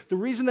place, the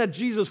reason that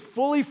Jesus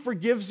fully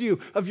forgives you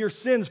of your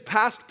sins,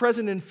 past,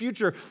 present, and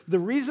future, the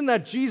reason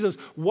that Jesus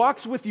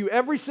walks with you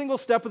every single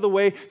step of the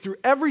way through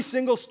every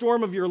single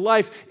storm of your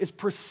life is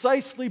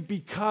precisely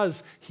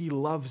because He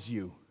loves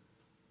you.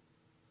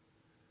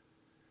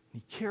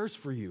 He cares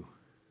for you.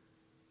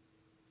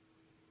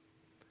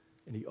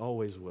 And He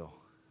always will.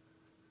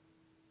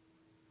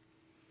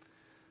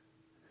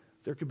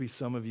 There could be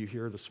some of you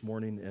here this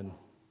morning and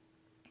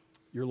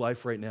your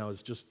life right now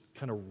is just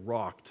kind of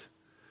rocked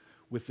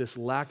with this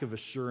lack of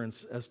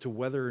assurance as to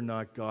whether or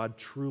not God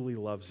truly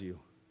loves you.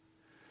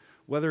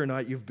 Whether or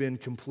not you've been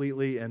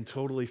completely and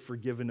totally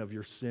forgiven of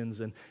your sins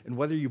and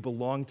whether you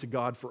belong to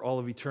God for all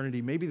of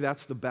eternity. Maybe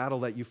that's the battle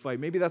that you fight.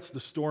 Maybe that's the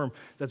storm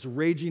that's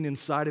raging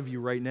inside of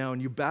you right now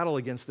and you battle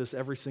against this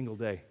every single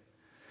day.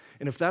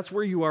 And if that's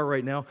where you are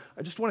right now,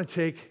 I just want to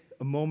take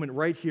a moment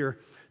right here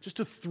just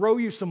to throw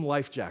you some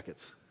life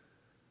jackets.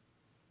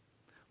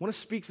 I want to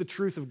speak the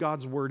truth of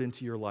God's word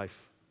into your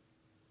life.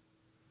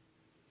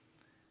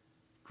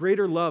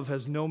 Greater love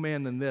has no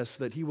man than this,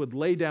 that He would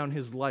lay down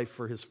His life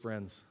for His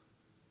friends.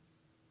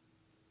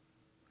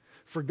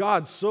 For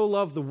God so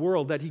loved the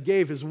world that He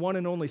gave His one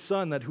and only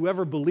Son, that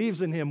whoever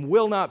believes in Him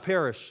will not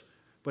perish,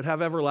 but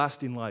have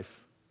everlasting life.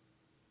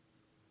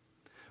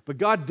 But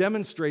God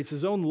demonstrates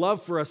His own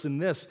love for us in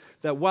this,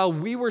 that while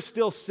we were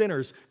still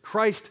sinners,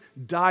 Christ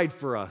died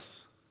for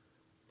us.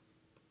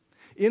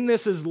 In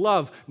this is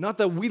love, not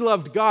that we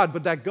loved God,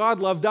 but that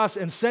God loved us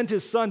and sent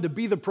His Son to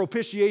be the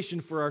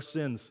propitiation for our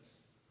sins.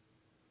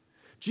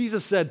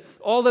 Jesus said,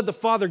 all that the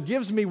Father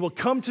gives me will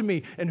come to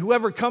me, and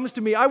whoever comes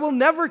to me, I will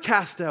never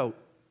cast out.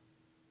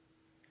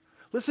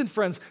 Listen,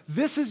 friends,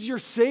 this is your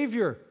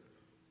Savior.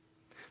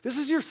 This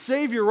is your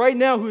Savior right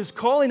now who is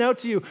calling out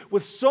to you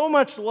with so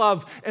much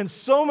love and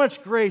so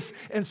much grace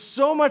and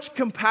so much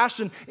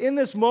compassion in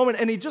this moment.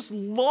 And He just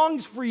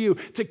longs for you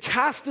to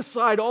cast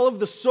aside all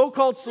of the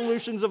so-called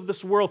solutions of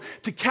this world,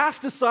 to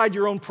cast aside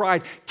your own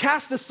pride,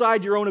 cast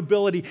aside your own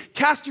ability,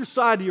 cast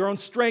aside your own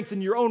strength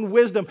and your own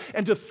wisdom,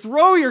 and to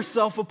throw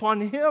yourself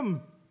upon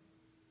Him.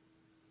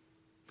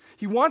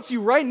 He wants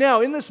you right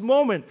now, in this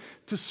moment,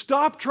 to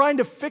stop trying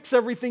to fix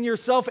everything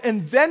yourself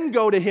and then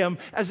go to Him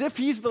as if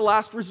He's the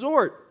last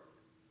resort.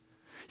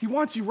 He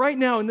wants you right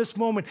now, in this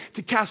moment,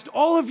 to cast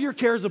all of your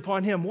cares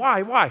upon Him.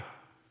 Why? Why?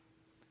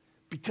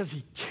 Because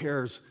He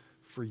cares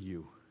for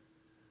you.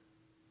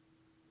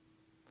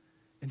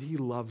 And He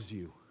loves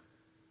you.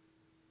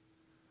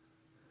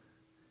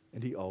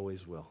 And He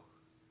always will.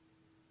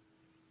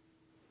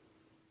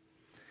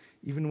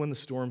 Even when the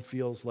storm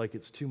feels like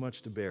it's too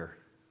much to bear,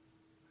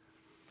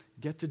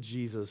 get to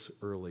Jesus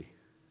early.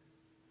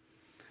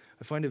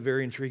 I find it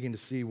very intriguing to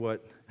see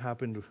what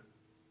happened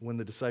when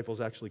the disciples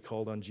actually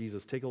called on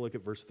Jesus. Take a look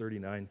at verse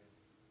 39.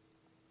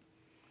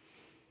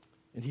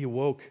 And he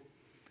awoke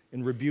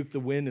and rebuked the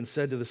wind and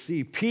said to the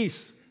sea,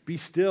 "Peace, be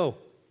still."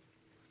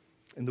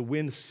 And the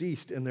wind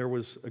ceased, and there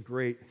was a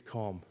great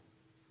calm.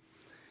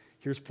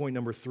 Here's point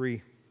number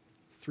 3.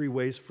 3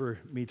 ways for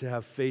me to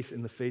have faith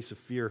in the face of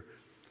fear.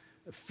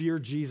 Fear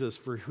Jesus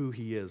for who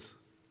he is.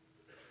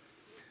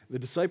 The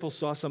disciples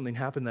saw something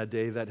happen that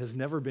day that has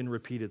never been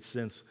repeated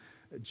since.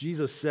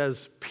 Jesus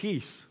says,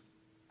 "Peace."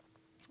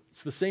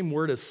 It's the same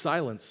word as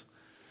silence.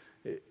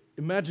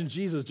 Imagine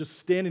Jesus just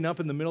standing up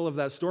in the middle of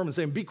that storm and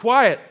saying, "Be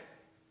quiet."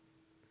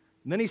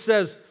 And then he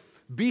says,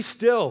 "Be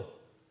still."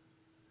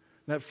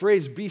 That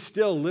phrase, "be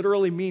still,"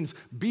 literally means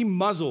be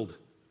muzzled.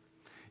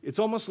 It's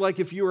almost like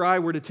if you or I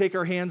were to take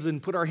our hands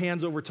and put our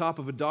hands over top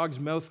of a dog's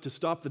mouth to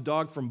stop the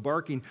dog from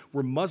barking.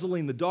 We're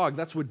muzzling the dog.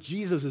 That's what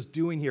Jesus is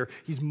doing here.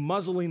 He's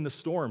muzzling the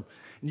storm.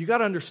 And you got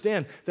to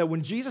understand that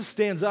when Jesus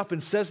stands up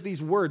and says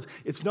these words,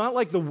 it's not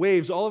like the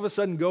waves all of a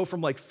sudden go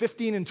from like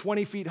 15 and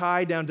 20 feet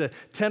high down to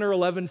 10 or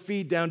 11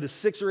 feet, down to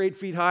 6 or 8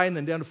 feet high, and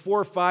then down to 4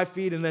 or 5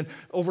 feet. And then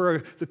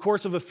over the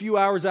course of a few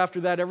hours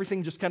after that,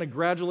 everything just kind of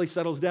gradually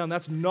settles down.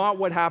 That's not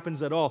what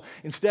happens at all.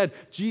 Instead,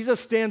 Jesus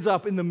stands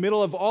up in the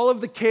middle of all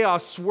of the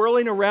chaos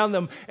swirling around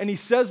them, and he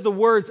says the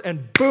words,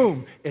 and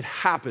boom, it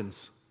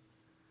happens.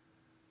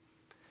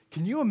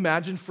 Can you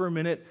imagine for a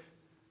minute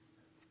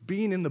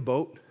being in the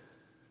boat?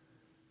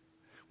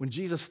 When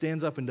Jesus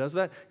stands up and does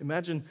that,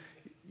 imagine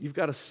you've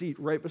got a seat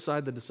right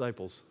beside the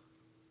disciples.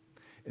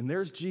 And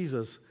there's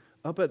Jesus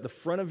up at the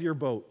front of your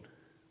boat.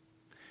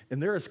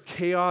 And there is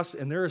chaos,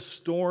 and there is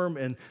storm,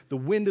 and the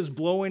wind is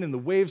blowing, and the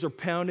waves are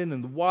pounding,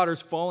 and the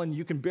water's falling.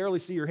 You can barely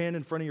see your hand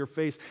in front of your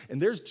face.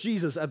 And there's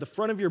Jesus at the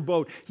front of your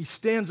boat. He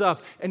stands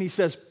up, and he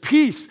says,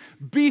 "Peace,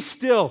 be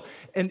still."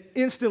 And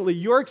instantly,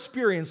 your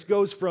experience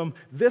goes from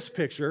this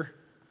picture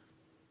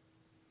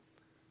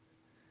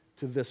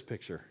to this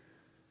picture.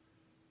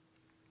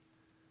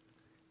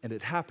 And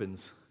it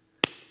happens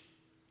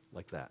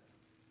like that.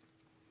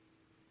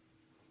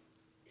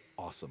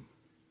 Awesome.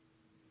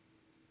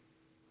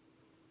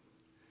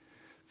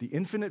 The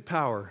infinite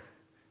power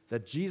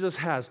that Jesus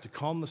has to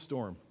calm the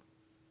storm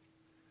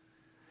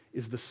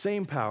is the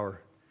same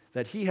power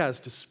that he has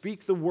to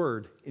speak the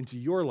word into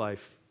your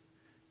life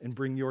and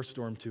bring your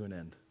storm to an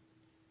end.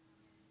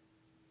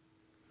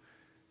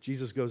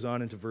 Jesus goes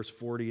on into verse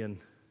 40, and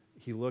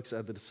he looks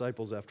at the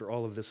disciples after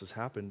all of this has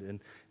happened,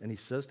 and he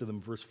says to them,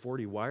 verse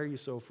 40, "Why are you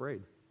so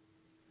afraid?"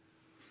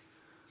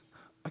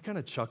 I kind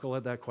of chuckle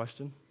at that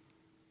question.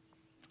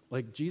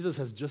 Like, Jesus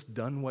has just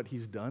done what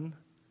he's done,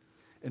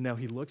 and now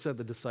he looks at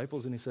the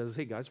disciples and he says,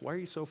 "Hey guys, why are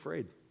you so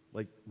afraid?"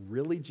 Like,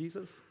 really,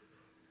 Jesus?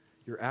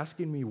 You're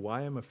asking me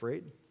why I'm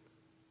afraid?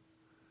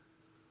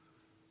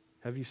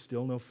 Have you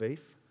still no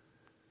faith?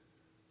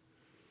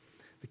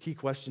 The key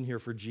question here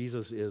for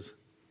Jesus is,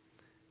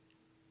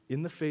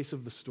 in the face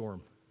of the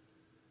storm,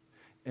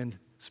 and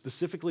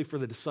specifically for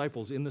the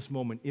disciples in this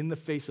moment, in the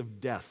face of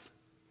death,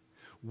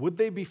 would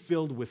they be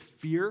filled with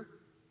fear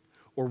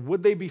or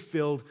would they be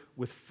filled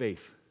with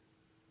faith?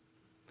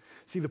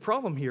 See, the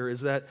problem here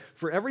is that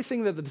for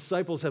everything that the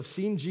disciples have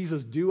seen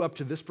Jesus do up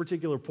to this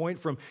particular point,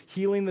 from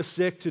healing the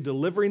sick to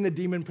delivering the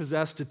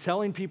demon-possessed to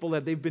telling people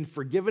that they've been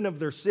forgiven of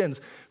their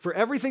sins, for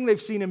everything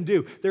they've seen him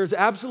do, there's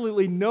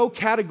absolutely no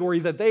category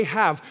that they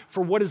have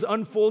for what is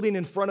unfolding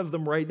in front of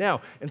them right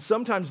now. And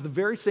sometimes the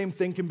very same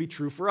thing can be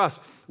true for us.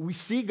 We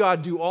see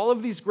God do all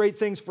of these great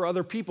things for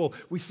other people.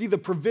 We see the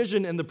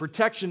provision and the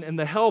protection and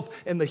the help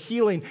and the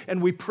healing,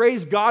 and we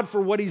praise God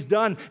for what he's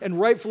done, and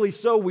rightfully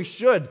so, we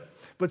should.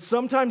 But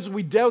sometimes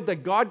we doubt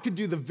that God could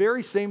do the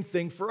very same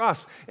thing for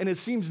us. And it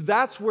seems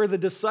that's where the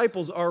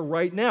disciples are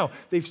right now.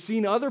 They've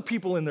seen other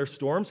people in their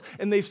storms,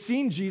 and they've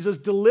seen Jesus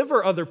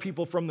deliver other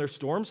people from their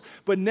storms,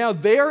 but now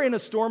they are in a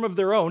storm of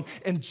their own,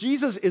 and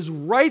Jesus is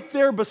right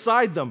there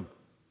beside them.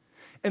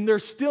 And they're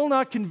still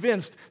not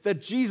convinced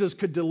that Jesus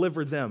could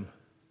deliver them.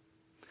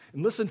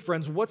 And listen,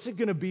 friends, what's it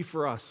going to be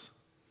for us?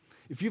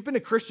 If you've been a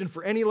Christian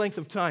for any length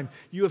of time,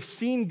 you have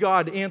seen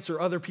God answer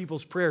other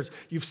people's prayers.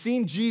 You've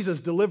seen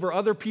Jesus deliver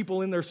other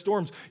people in their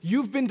storms.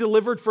 You've been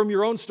delivered from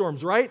your own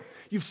storms, right?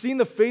 You've seen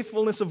the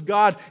faithfulness of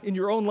God in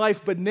your own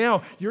life, but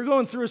now you're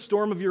going through a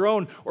storm of your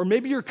own, or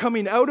maybe you're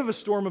coming out of a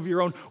storm of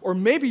your own, or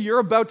maybe you're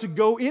about to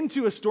go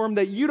into a storm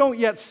that you don't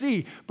yet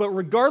see. But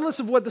regardless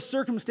of what the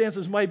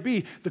circumstances might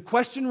be, the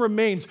question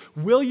remains,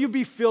 will you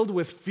be filled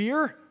with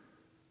fear,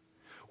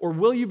 or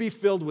will you be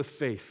filled with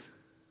faith?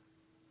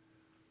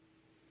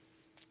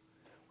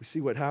 We see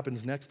what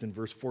happens next in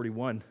verse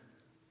 41.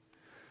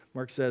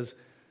 Mark says,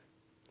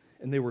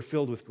 "And they were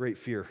filled with great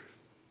fear."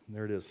 And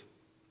there it is.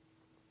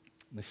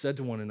 And they said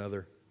to one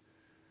another,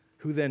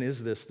 "Who then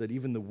is this that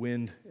even the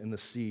wind and the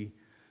sea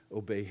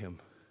obey him?"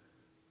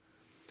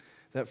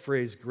 That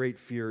phrase, great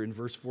fear, in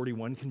verse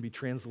 41 can be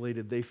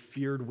translated, they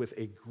feared with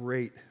a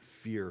great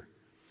fear.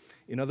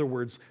 In other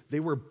words, they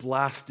were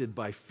blasted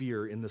by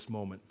fear in this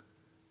moment.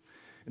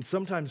 And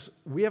sometimes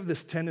we have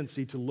this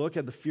tendency to look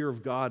at the fear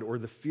of God or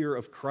the fear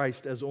of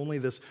Christ as only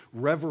this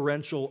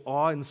reverential,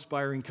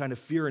 awe-inspiring kind of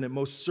fear, and it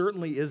most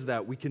certainly is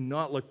that. We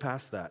cannot look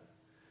past that.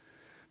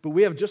 But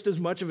we have just as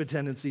much of a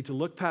tendency to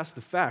look past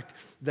the fact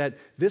that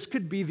this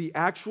could be the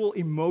actual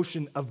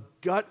emotion of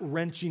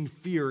gut-wrenching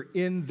fear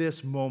in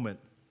this moment.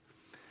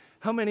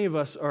 How many of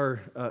us are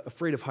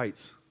afraid of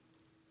heights?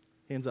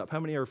 Hands up. How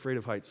many are afraid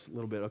of heights? A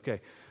little bit.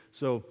 Okay.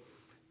 So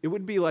it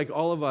would be like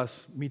all of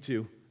us, me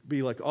too,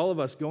 be like all of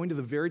us going to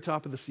the very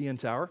top of the CN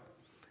Tower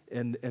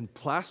and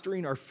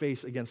plastering our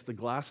face against the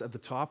glass at the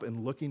top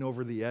and looking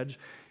over the edge.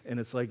 And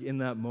it's like in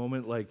that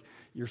moment, like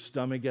your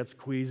stomach gets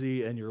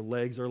queasy and your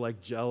legs are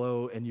like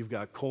jello and you've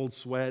got cold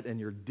sweat and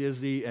you're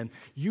dizzy. And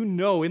you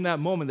know in that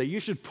moment that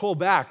you should pull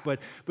back, but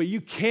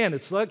you can't.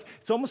 It's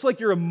almost like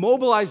you're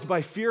immobilized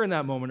by fear in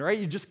that moment, right?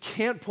 You just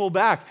can't pull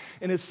back.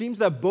 And it seems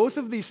that both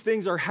of these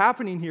things are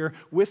happening here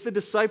with the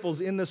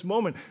disciples in this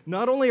moment.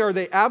 Not only are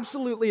they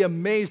absolutely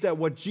amazed at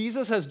what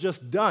Jesus has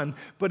just done,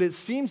 but it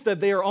seems that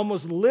they are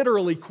almost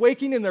literally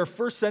quaking in their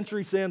first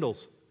century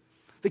sandals.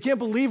 They can't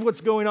believe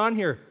what's going on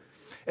here.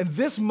 And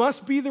this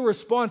must be the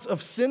response of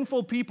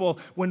sinful people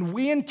when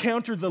we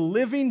encounter the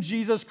living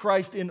Jesus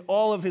Christ in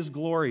all of his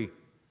glory.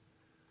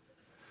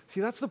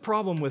 See, that's the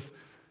problem with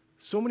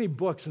so many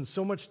books and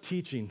so much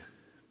teaching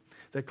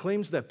that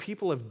claims that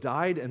people have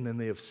died and then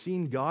they have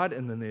seen God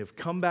and then they have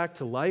come back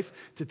to life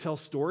to tell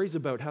stories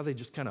about how they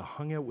just kind of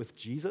hung out with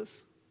Jesus.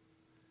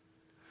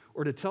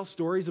 Or to tell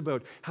stories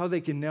about how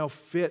they can now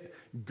fit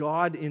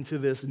God into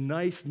this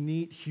nice,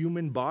 neat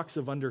human box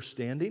of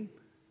understanding.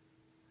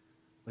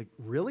 Like,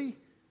 really?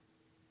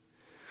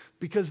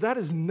 Because that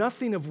is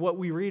nothing of what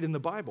we read in the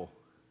Bible.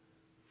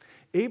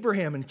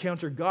 Abraham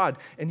encountered God,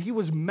 and he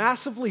was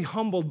massively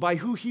humbled by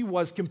who he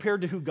was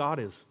compared to who God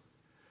is.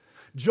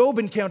 Job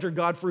encountered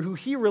God for who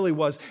he really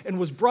was and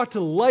was brought to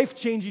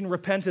life-changing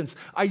repentance.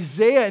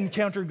 Isaiah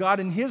encountered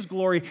God in his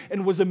glory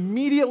and was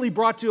immediately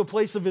brought to a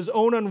place of his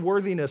own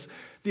unworthiness.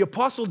 The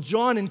Apostle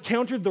John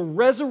encountered the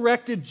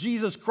resurrected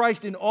Jesus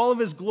Christ in all of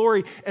his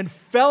glory and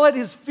fell at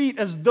his feet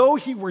as though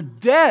he were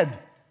dead.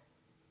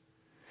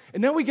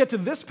 And now we get to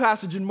this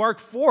passage in Mark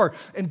 4,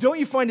 and don't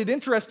you find it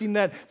interesting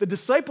that the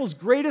disciples'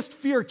 greatest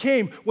fear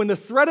came when the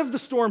threat of the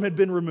storm had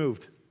been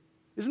removed?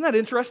 Isn't that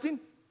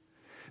interesting?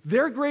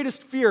 Their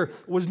greatest fear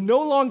was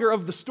no longer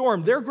of the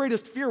storm. Their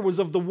greatest fear was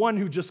of the one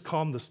who just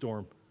calmed the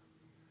storm.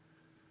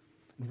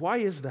 Why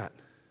is that?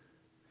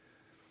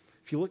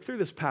 If you look through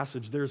this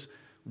passage, there's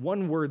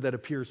one word that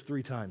appears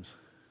 3 times.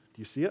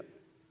 Do you see it?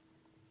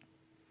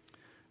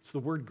 It's the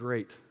word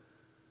great.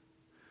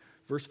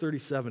 Verse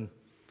 37,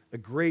 a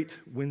great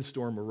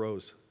windstorm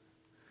arose.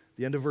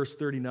 The end of verse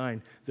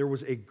 39, there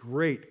was a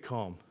great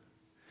calm.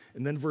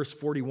 And then verse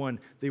 41,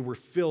 they were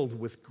filled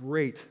with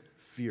great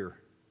fear.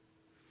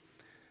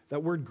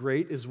 That word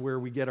great is where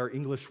we get our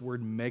English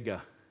word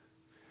mega.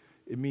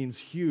 It means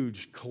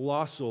huge,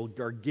 colossal,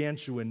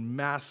 gargantuan,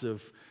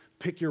 massive.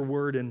 Pick your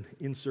word and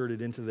insert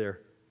it into there.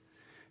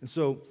 And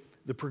so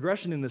the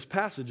progression in this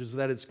passage is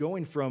that it's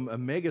going from a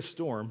mega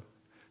storm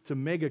to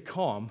mega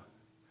calm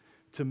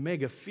to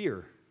mega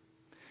fear.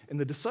 And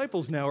the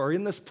disciples now are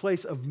in this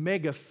place of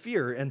mega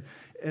fear.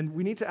 And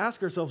we need to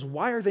ask ourselves,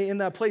 why are they in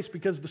that place?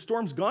 Because the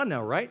storm's gone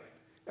now, right?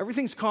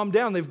 Everything's calmed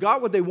down. They've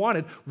got what they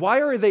wanted.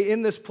 Why are they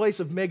in this place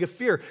of mega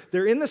fear?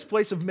 They're in this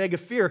place of mega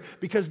fear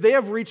because they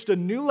have reached a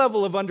new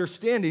level of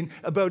understanding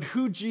about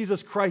who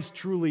Jesus Christ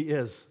truly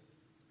is.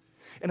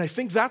 And I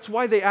think that's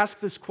why they ask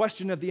this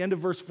question at the end of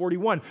verse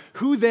 41.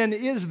 Who then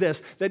is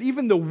this, that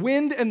even the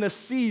wind and the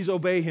seas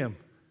obey him?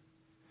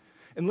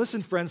 And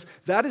listen, friends,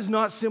 that is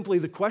not simply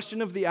the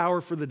question of the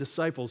hour for the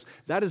disciples.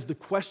 That is the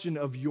question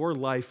of your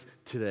life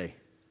today.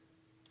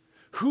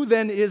 Who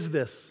then is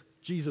this,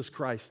 Jesus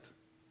Christ?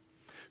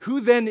 Who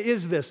then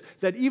is this,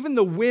 that even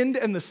the wind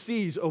and the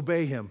seas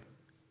obey him?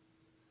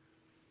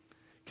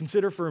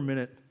 Consider for a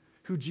minute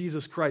who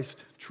Jesus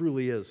Christ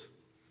truly is.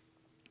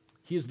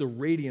 He is the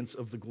radiance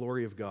of the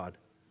glory of God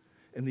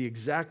and the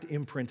exact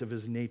imprint of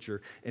his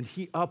nature, and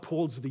he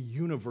upholds the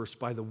universe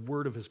by the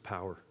word of his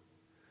power.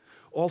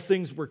 All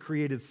things were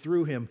created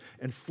through him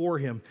and for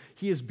him.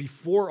 He is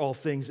before all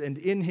things, and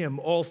in him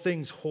all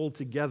things hold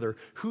together.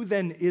 Who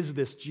then is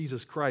this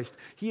Jesus Christ?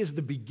 He is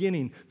the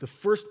beginning, the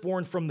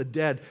firstborn from the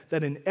dead,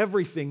 that in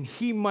everything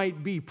he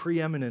might be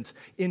preeminent.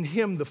 In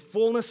him the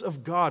fullness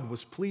of God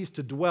was pleased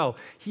to dwell.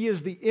 He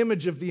is the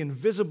image of the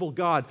invisible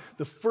God,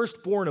 the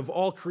firstborn of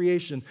all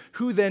creation.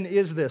 Who then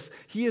is this?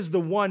 He is the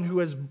one who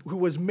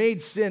was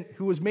made sin,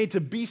 who was made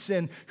to be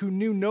sin, who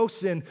knew no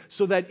sin,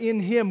 so that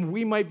in him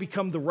we might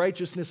become the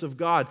righteousness of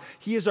God.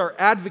 He is our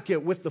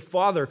advocate with the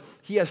Father.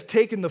 He has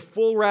taken the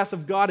full wrath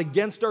of God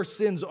against our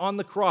sins on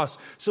the cross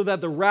so that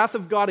the wrath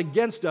of God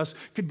against us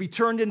could be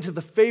turned into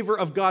the favor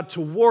of God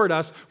toward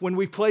us when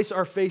we place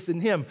our faith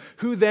in him.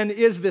 Who then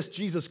is this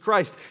Jesus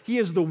Christ? He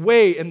is the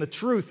way and the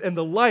truth and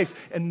the life,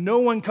 and no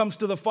one comes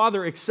to the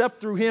Father except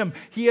through him.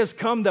 He has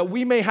come that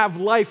we may have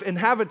life and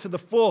have it to the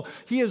full.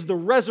 He is the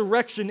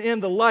resurrection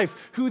and the life.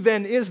 Who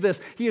then is this?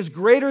 He is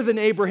greater than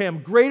Abraham,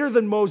 greater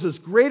than Moses,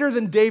 greater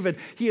than David.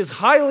 He is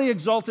highly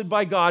exalted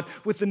by God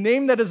with the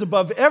name that is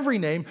above every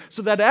name,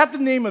 so that at the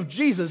name of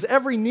Jesus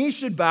every knee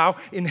should bow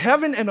in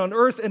heaven and on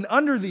earth and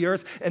under the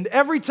earth, and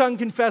every tongue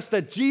confess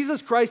that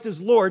Jesus Christ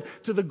is Lord,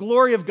 to the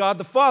glory of God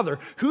the Father.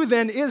 Who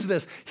then is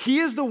this? He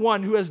is the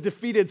one who has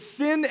defeated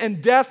sin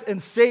and death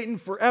and Satan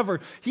forever.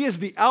 He is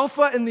the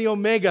Alpha and the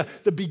Omega,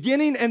 the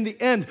beginning and the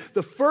end,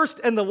 the first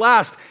and the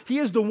last. He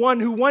is the one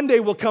who one day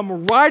will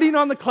come riding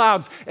on the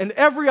clouds, and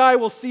every eye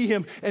will see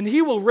him, and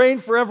he will reign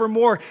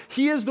forevermore.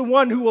 He is the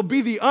one who will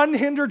be the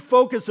unhindered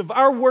focus of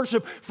our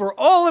worship for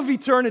all of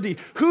eternity.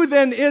 Who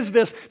then is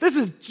this? This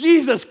is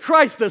Jesus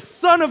Christ, the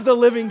Son of the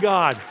living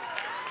God.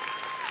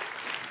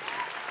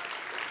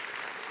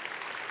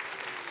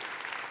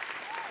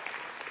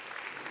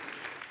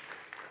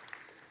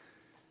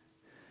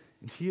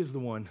 And he is the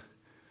one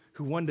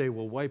who one day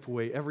will wipe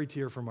away every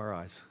tear from our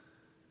eyes,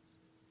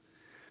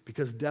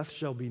 because death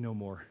shall be no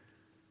more.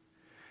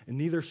 And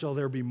neither shall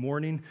there be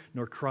mourning,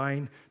 nor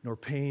crying, nor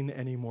pain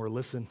anymore.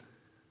 Listen,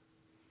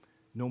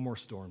 no more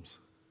storms,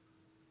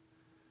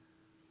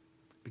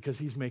 because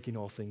he's making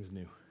all things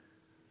new.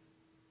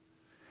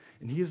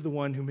 And he is the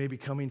one who may be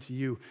coming to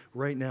you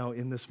right now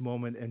in this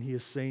moment, and he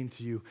is saying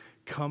to you,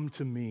 come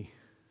to me,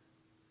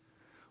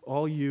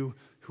 all you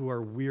who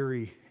are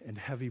weary and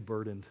heavy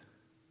burdened,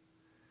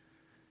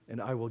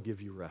 and I will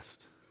give you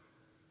rest.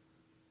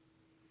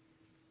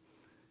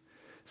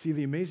 See,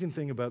 the amazing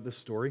thing about this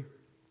story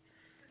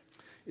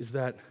is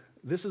that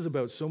this is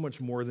about so much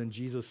more than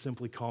Jesus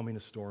simply calming a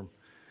storm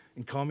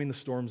and calming the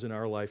storms in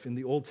our life. In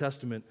the Old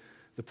Testament,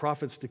 the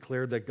prophets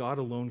declared that God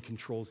alone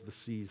controls the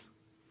seas,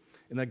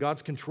 and that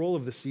God's control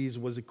of the seas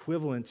was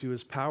equivalent to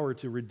his power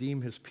to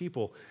redeem his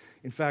people.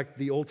 In fact,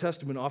 the Old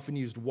Testament often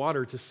used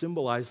water to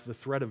symbolize the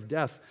threat of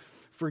death.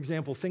 For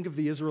example, think of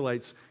the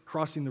Israelites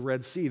crossing the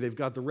Red Sea. They've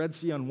got the Red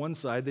Sea on one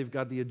side, they've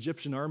got the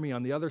Egyptian army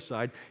on the other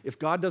side. If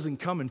God doesn't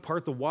come and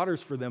part the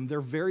waters for them,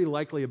 they're very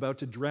likely about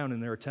to drown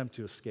in their attempt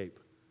to escape.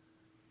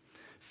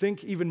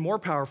 Think even more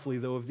powerfully,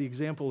 though, of the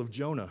example of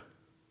Jonah.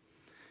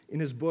 In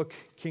his book,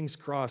 King's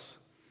Cross,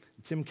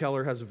 Tim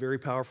Keller has a very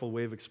powerful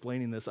way of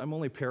explaining this. I'm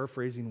only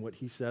paraphrasing what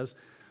he says,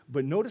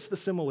 but notice the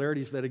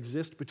similarities that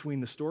exist between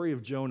the story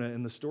of Jonah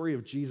and the story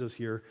of Jesus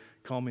here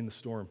calming the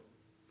storm.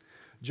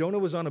 Jonah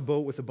was on a boat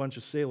with a bunch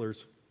of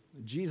sailors.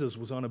 Jesus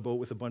was on a boat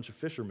with a bunch of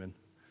fishermen.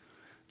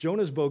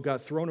 Jonah's boat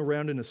got thrown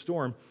around in a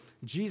storm.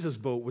 Jesus'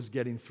 boat was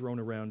getting thrown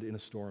around in a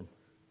storm.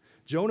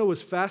 Jonah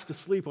was fast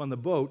asleep on the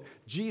boat.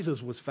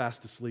 Jesus was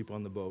fast asleep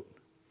on the boat.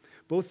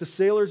 Both the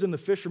sailors and the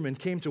fishermen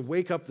came to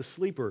wake up the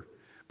sleeper.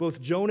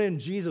 Both Jonah and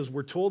Jesus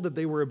were told that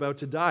they were about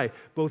to die.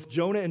 Both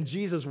Jonah and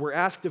Jesus were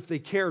asked if they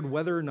cared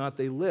whether or not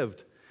they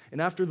lived.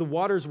 And after the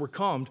waters were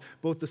calmed,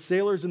 both the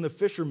sailors and the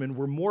fishermen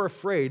were more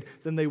afraid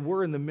than they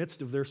were in the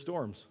midst of their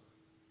storms.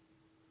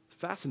 It's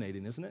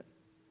fascinating, isn't it?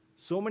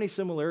 So many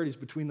similarities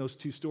between those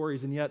two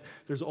stories, and yet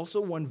there's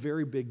also one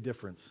very big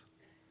difference.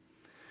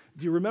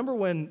 Do you remember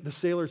when the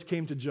sailors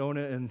came to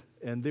Jonah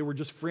and they were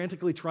just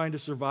frantically trying to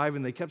survive,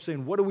 and they kept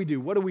saying, what do we do?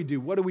 What do we do?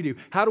 What do we do?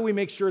 How do we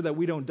make sure that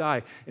we don't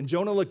die? And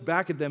Jonah looked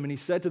back at them and he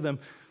said to them,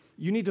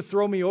 you need to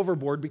throw me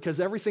overboard because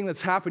everything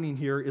that's happening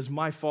here is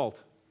my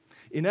fault.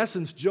 In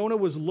essence, Jonah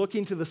was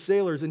looking to the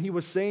sailors and he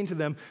was saying to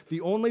them,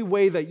 the only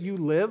way that you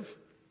live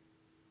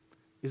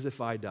is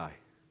if I die.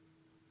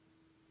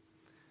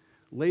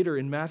 Later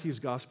in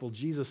Matthew's gospel,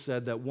 Jesus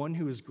said that one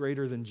who is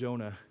greater than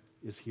Jonah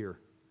is here.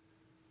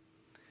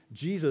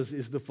 Jesus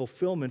is the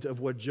fulfillment of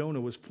what Jonah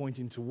was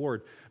pointing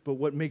toward. But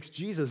what makes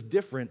Jesus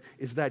different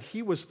is that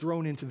he was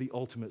thrown into the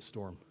ultimate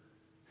storm.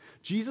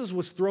 Jesus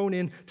was thrown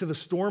into the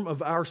storm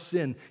of our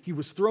sin. He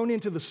was thrown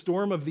into the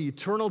storm of the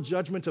eternal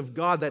judgment of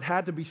God that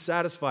had to be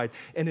satisfied.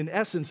 And in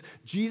essence,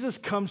 Jesus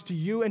comes to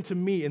you and to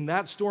me in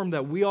that storm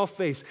that we all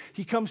face.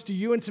 He comes to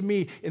you and to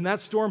me in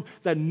that storm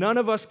that none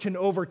of us can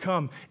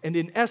overcome. And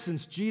in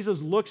essence,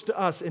 Jesus looks to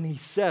us and he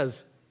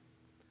says,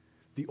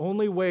 the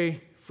only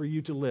way for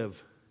you to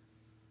live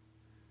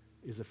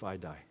is if I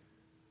die.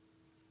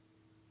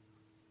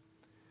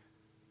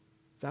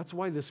 That's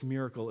why this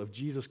miracle of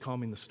Jesus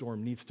calming the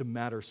storm needs to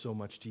matter so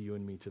much to you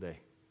and me today.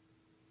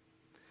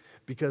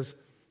 Because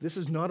this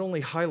is not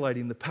only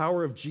highlighting the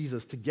power of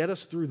Jesus to get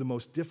us through the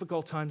most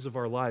difficult times of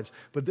our lives,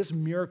 but this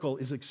miracle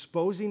is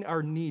exposing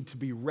our need to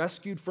be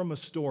rescued from a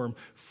storm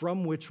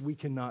from which we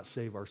cannot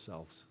save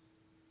ourselves.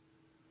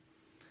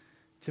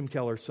 Tim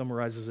Keller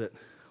summarizes it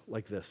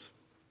like this.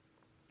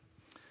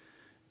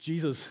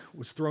 Jesus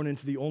was thrown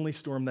into the only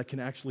storm that can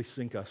actually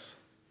sink us,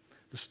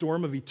 the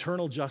storm of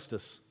eternal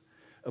justice,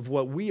 of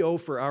what we owe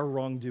for our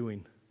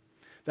wrongdoing.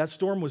 That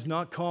storm was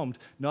not calmed,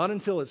 not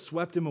until it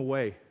swept him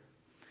away.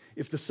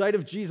 If the sight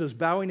of Jesus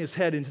bowing his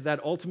head into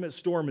that ultimate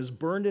storm is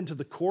burned into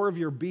the core of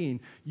your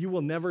being, you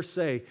will never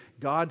say,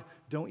 God,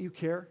 don't you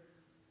care?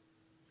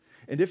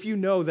 And if you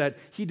know that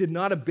he did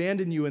not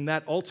abandon you in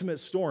that ultimate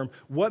storm,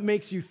 what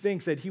makes you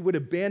think that he would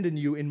abandon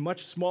you in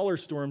much smaller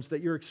storms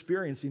that you're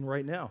experiencing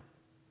right now?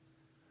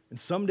 And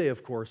someday,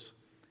 of course,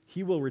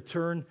 he will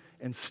return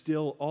and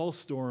still all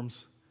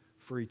storms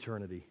for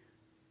eternity.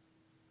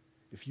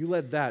 If you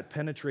let that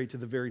penetrate to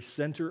the very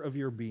center of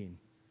your being,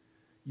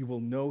 you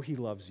will know he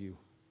loves you,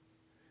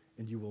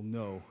 and you will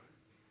know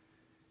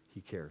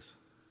He cares.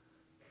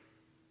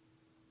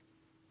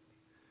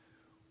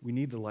 We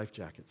need the life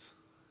jackets.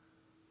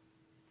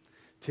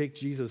 Take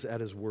Jesus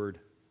at His word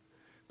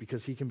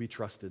because He can be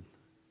trusted.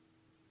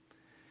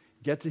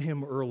 Get to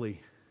Him early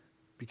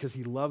because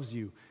He loves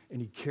you and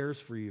He cares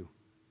for you,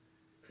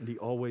 and He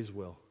always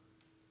will.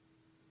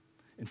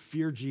 And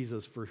fear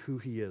Jesus for who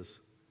He is.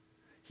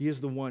 He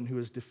is the one who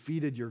has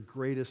defeated your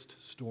greatest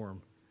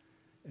storm,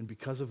 and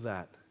because of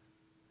that,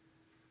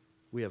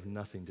 we have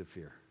nothing to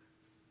fear.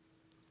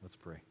 Let's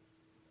pray.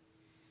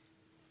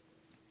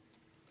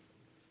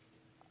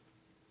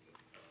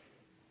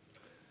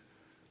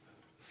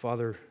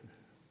 Father,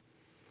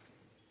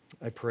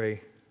 I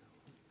pray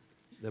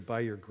that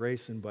by your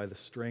grace and by the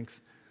strength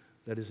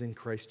that is in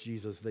Christ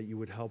Jesus, that you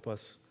would help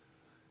us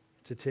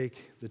to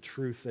take the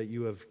truth that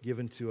you have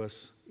given to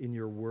us in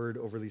your word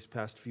over these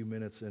past few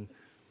minutes, and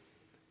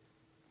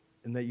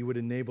that you would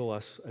enable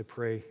us, I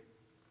pray,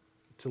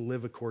 to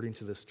live according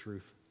to this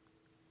truth.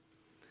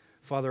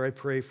 Father, I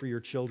pray for your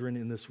children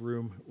in this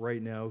room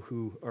right now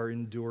who are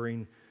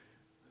enduring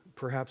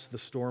perhaps the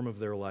storm of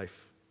their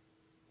life.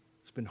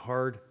 It's been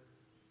hard.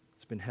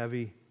 It's been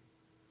heavy.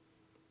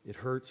 It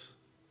hurts.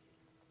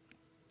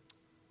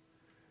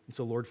 And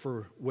so, Lord,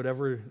 for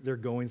whatever they're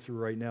going through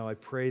right now, I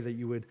pray that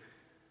you would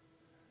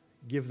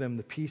give them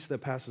the peace that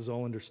passes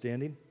all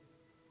understanding.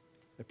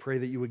 I pray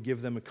that you would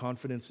give them a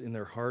confidence in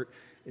their heart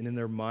and in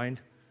their mind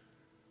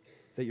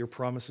that your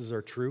promises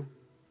are true,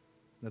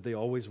 that they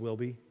always will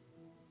be,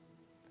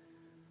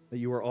 that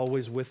you are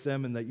always with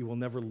them and that you will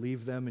never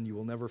leave them and you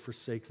will never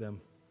forsake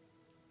them.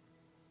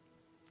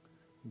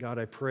 God,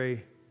 I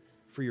pray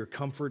for your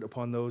comfort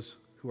upon those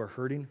who are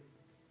hurting.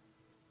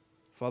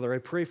 Father, I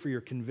pray for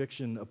your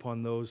conviction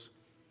upon those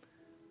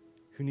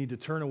who need to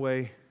turn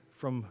away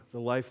from the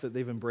life that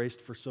they've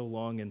embraced for so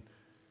long and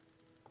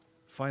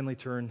finally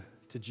turn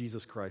to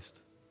Jesus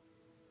Christ.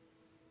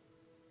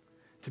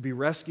 To be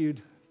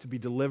rescued, to be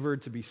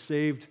delivered, to be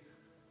saved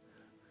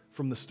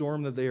from the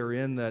storm that they are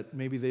in that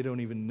maybe they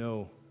don't even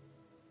know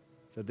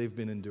that they've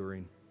been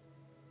enduring.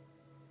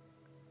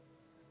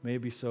 May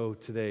it be so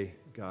today,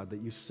 God,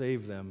 that you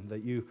save them,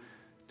 that you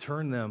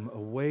turn them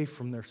away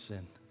from their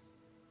sin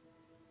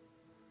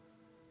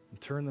and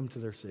turn them to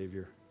their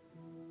Savior.